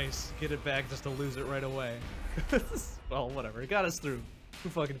 nice. Get it back just to lose it right away. Well, whatever. It got us through. Who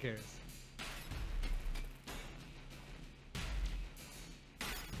fucking cares?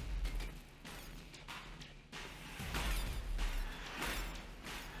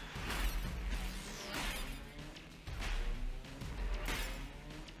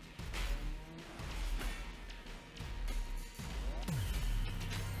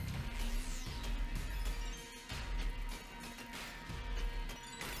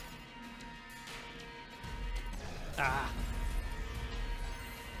 Ah.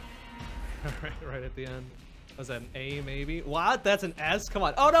 right at the end. Was that an A maybe? What? That's an S? Come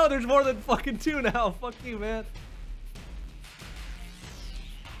on. Oh no, there's more than fucking 2 now. Fuck you, man.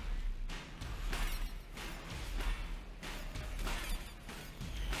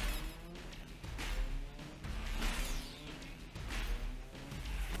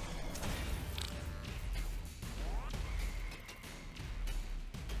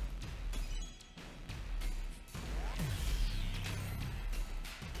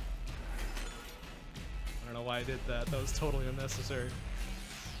 I don't know why I did that. That was totally unnecessary.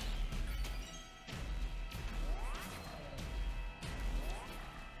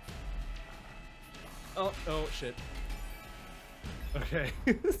 Oh shit. Okay.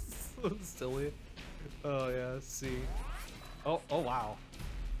 So silly. Oh yeah, C. Oh wow.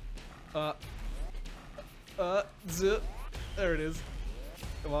 Zip. There it is.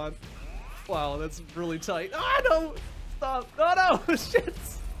 Come on. Wow, that's really tight. Ah, no! Stop. Oh no! Shit!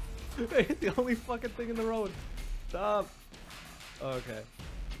 I hit the only fucking thing in the road. Stop. Okay.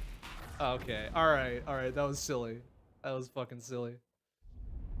 Okay. Alright. Alright. That was silly. That was fucking silly.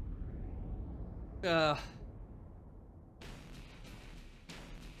 Oh,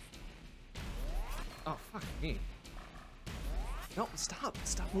 fuck me. No, stop.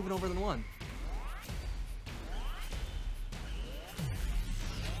 Stop moving over than one.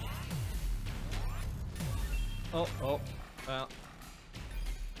 Oh, well.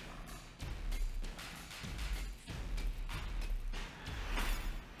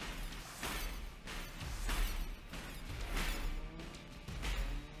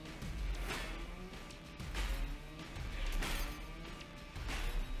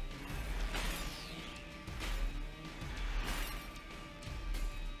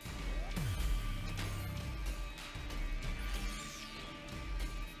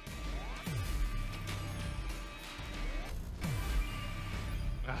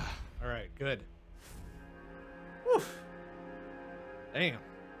 Alright, good. Whew. Damn. My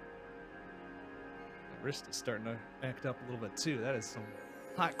wrist is starting to act up a little bit too. That is some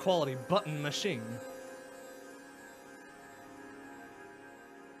high quality button machine.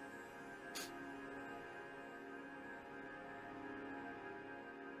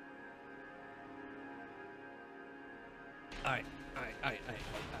 Alright. Alright,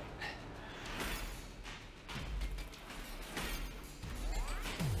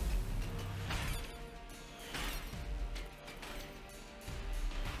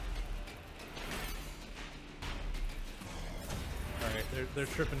 They're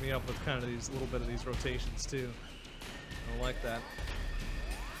tripping me up with kind of these little bit of these rotations too. I don't like that.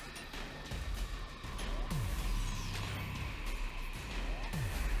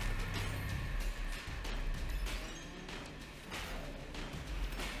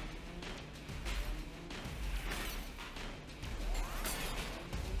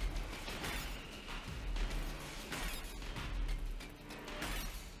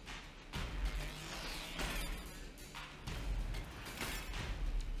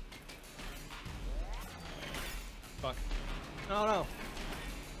 Fuck. Oh no.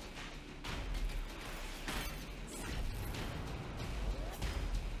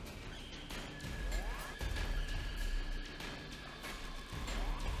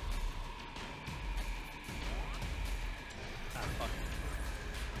 Ah, fuck.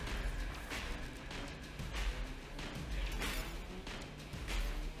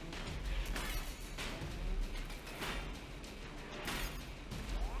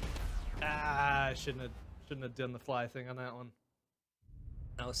 Ah, I shouldn't have done the fly thing on that one.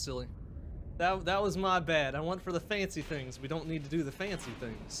 That was silly. That was my bad. I went for the fancy things. We don't need to do the fancy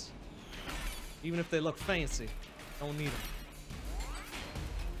things. Even if they look fancy. Don't need them.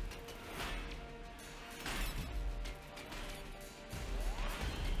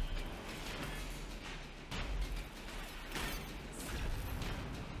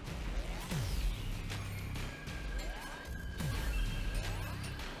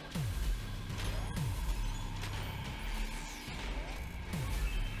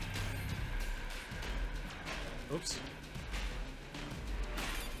 Oops.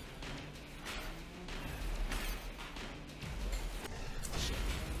 Shit.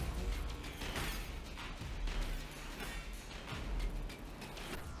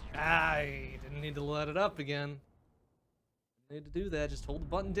 I didn't need to let it up again. Didn't need to do that. Just hold the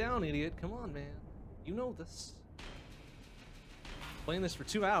button down, idiot. Come on, man. You know this. Playing this for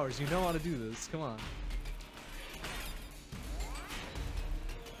 2 hours, you know how to do this. Come on.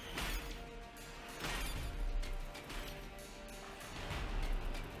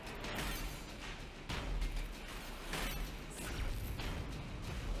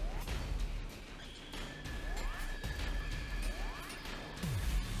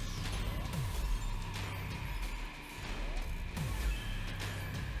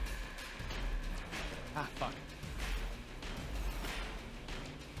 Ah, fuck.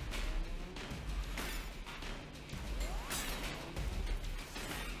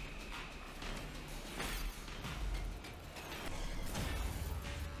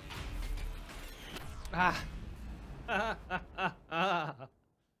 Ah.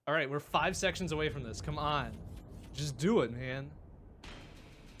 All right, we're 5 sections away from this. Come on. Just do it, man.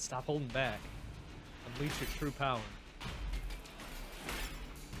 Stop holding back. Unleash your true power.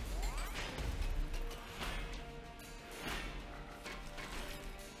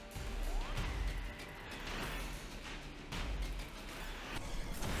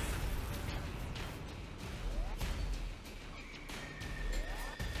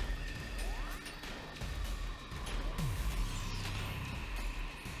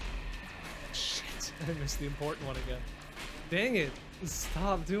 I missed the important one again. Dang it!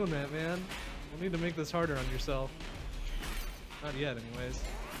 Stop doing that, man. We'll need to make this harder on yourself. Not yet, anyways.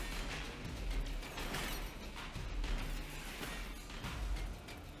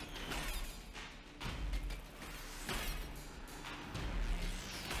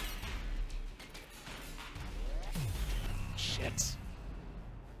 Shit.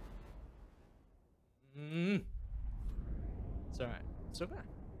 It's alright. It's okay.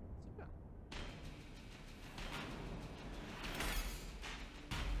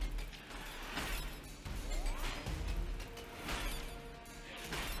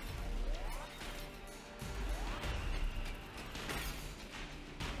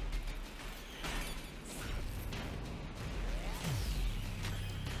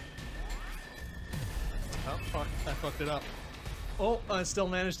 Oh, fuck. I fucked it up. Oh, I still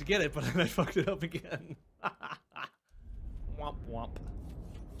managed to get it, but I fucked it up again. Womp womp.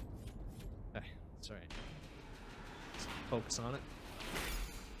 Okay, it's alright. Focus on it.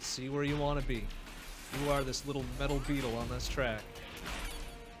 See where you want to be. You are this little metal beetle on this track.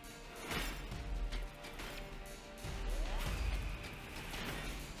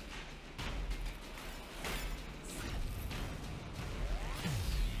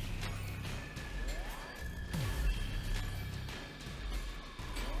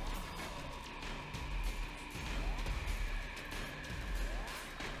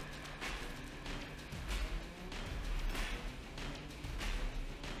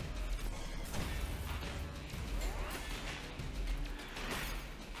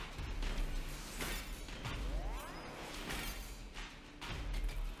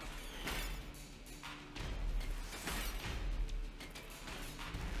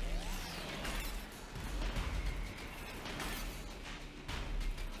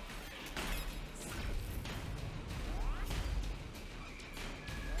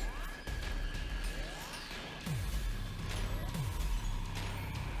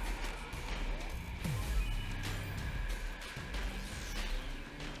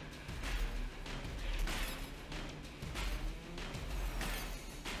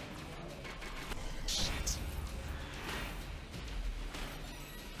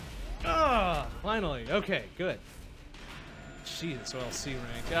 Finally. Okay, good. Jesus, well, C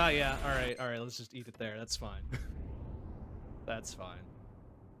rank. Ah, yeah. All right. Let's just eat it there. That's fine. That's fine.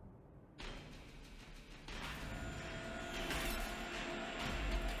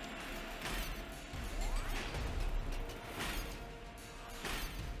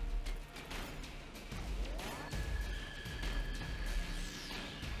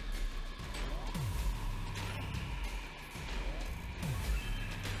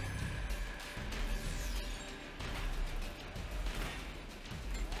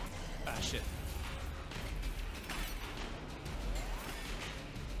 Ah, shit.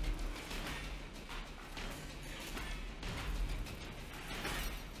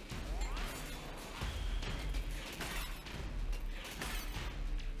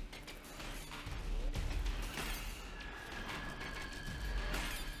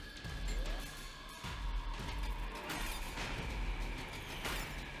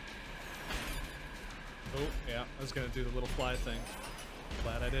 Oh, yeah, I was gonna do the little fly thing.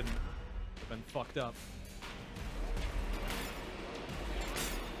 Glad I didn't. I've been fucked up.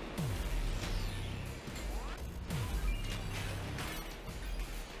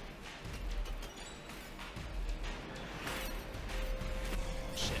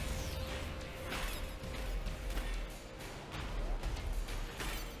 Shit.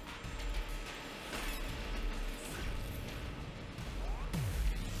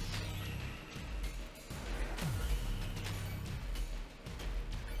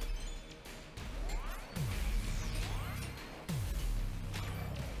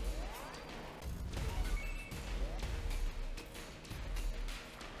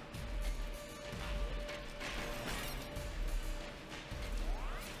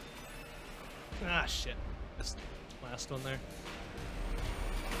 Ah, shit. This last one there.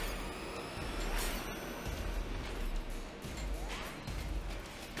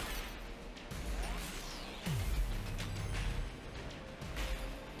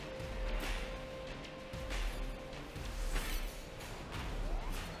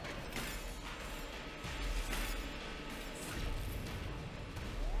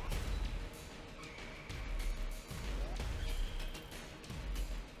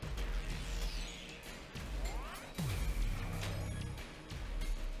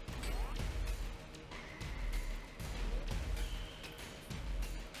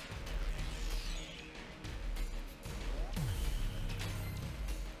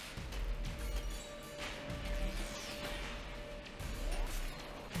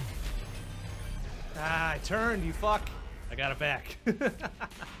 Ah, I turned, you fuck. I got it back.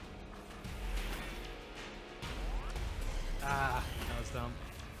 Ah, that was dumb.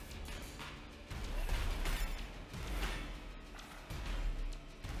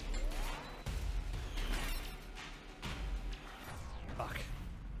 Fuck.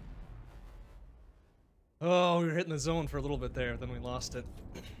 Oh, we were hitting the zone for a little bit there, then we lost it.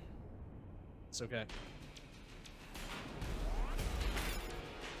 It's okay.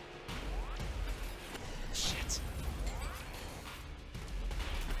 Shit.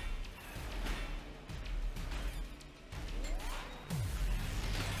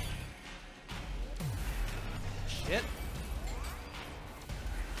 Shit.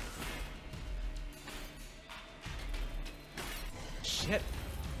 Shit.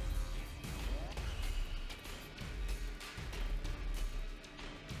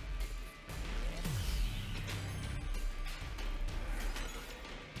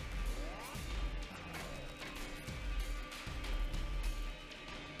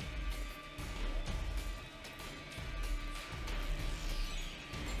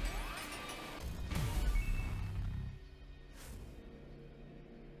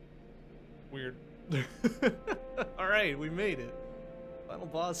 Weird. Alright, we made it. Final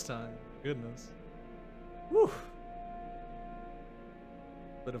boss time. Goodness. Whew.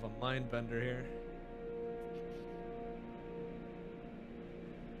 Bit of a mind bender here.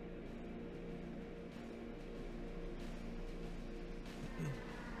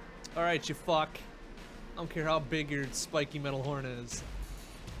 Alright, you fuck. I don't care how big your spiky metal horn is.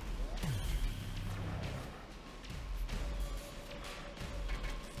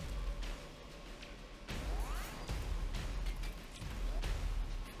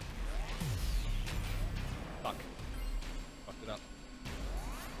 Fuck. Fucked it up.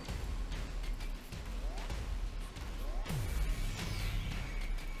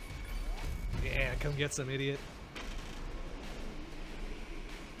 Yeah, come get some, idiot.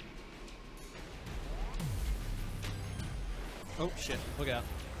 Oh shit, look out.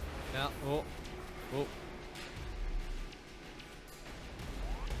 Now, oh, oh.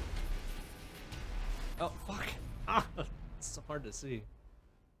 Oh, fuck. Ah, it's so hard to see.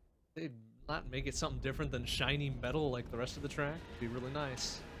 They Not make it something different than shiny metal like the rest of the track. It'd be really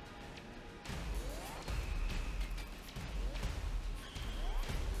nice.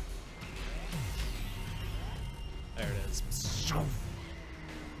 There it is.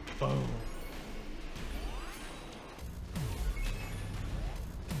 Boom.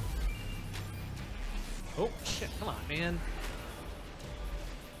 Oh, shit. Come on, man.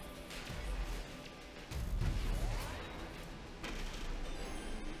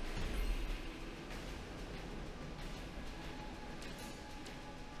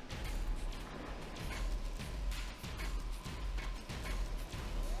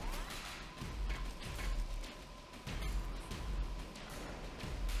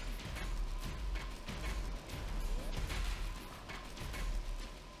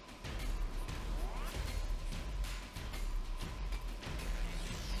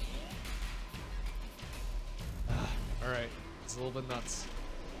 Alright, it's a little bit nuts.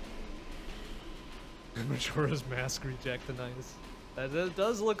 Majora's Mask reject the nice. That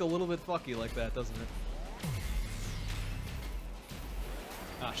does look a little bit fucky like that, doesn't it?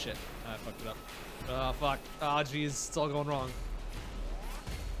 Ah, shit. I fucked it up. Oh, fuck. Ah, jeez. It's all going wrong.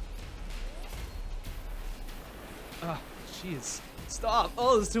 Ah, jeez. Stop!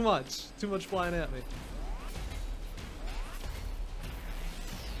 Oh, there's too much. Too much flying at me.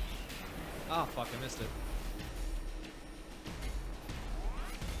 Ah, fuck. I missed it.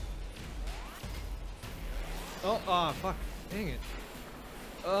 Oh, ah, fuck. Dang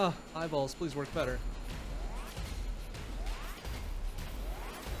it. Eyeballs, please work better.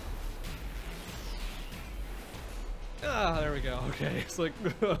 Ah, there we go. Okay, it's like,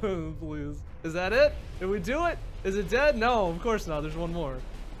 please. Is that it? Did we do it? Is it dead? No, of course not. There's one more.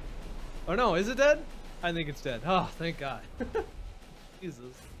 Oh no, is it dead? I think it's dead. Oh, thank God.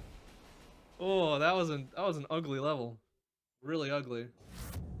 Jesus. Oh, that was an ugly level. Really ugly.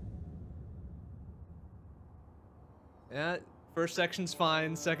 Yeah, first section's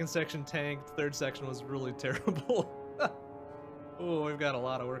fine, second section tanked, third section was really terrible. Oh, we've got a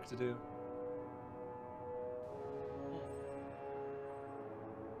lot of work to do.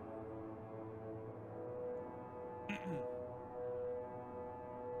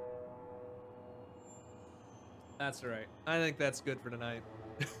 That's right. I think that's good for tonight.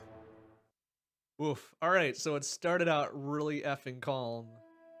 Oof. Alright, so it started out really effing calm.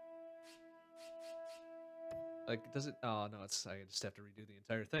 Like, does it? Oh, no, it's, I just have to redo the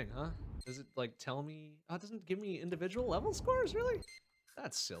entire thing, huh? Does it, like, tell me? Oh, it doesn't give me individual level scores, really?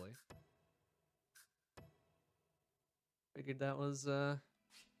 That's silly. Figured that was, it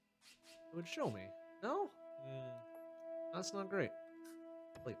would show me. No? That's not great.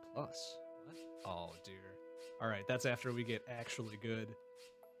 Play plus. What? Oh, dear. Alright, that's after we get actually good.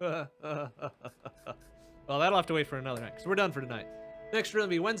 Well, that'll have to wait for another night, because we're done for tonight. Next run will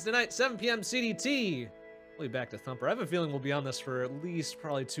be Wednesday night, 7 p.m. CDT. We'll be back to Thumper. I have a feeling we'll be on this for at least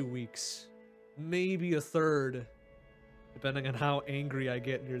probably 2 weeks. Maybe a third. Depending on how angry I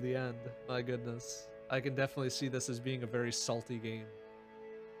get near the end. My goodness. I can definitely see this as being a very salty game.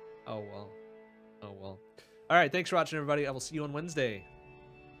 Oh well. Oh well. Alright, thanks for watching everybody. I will see you on Wednesday.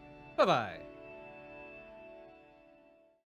 Bye-bye.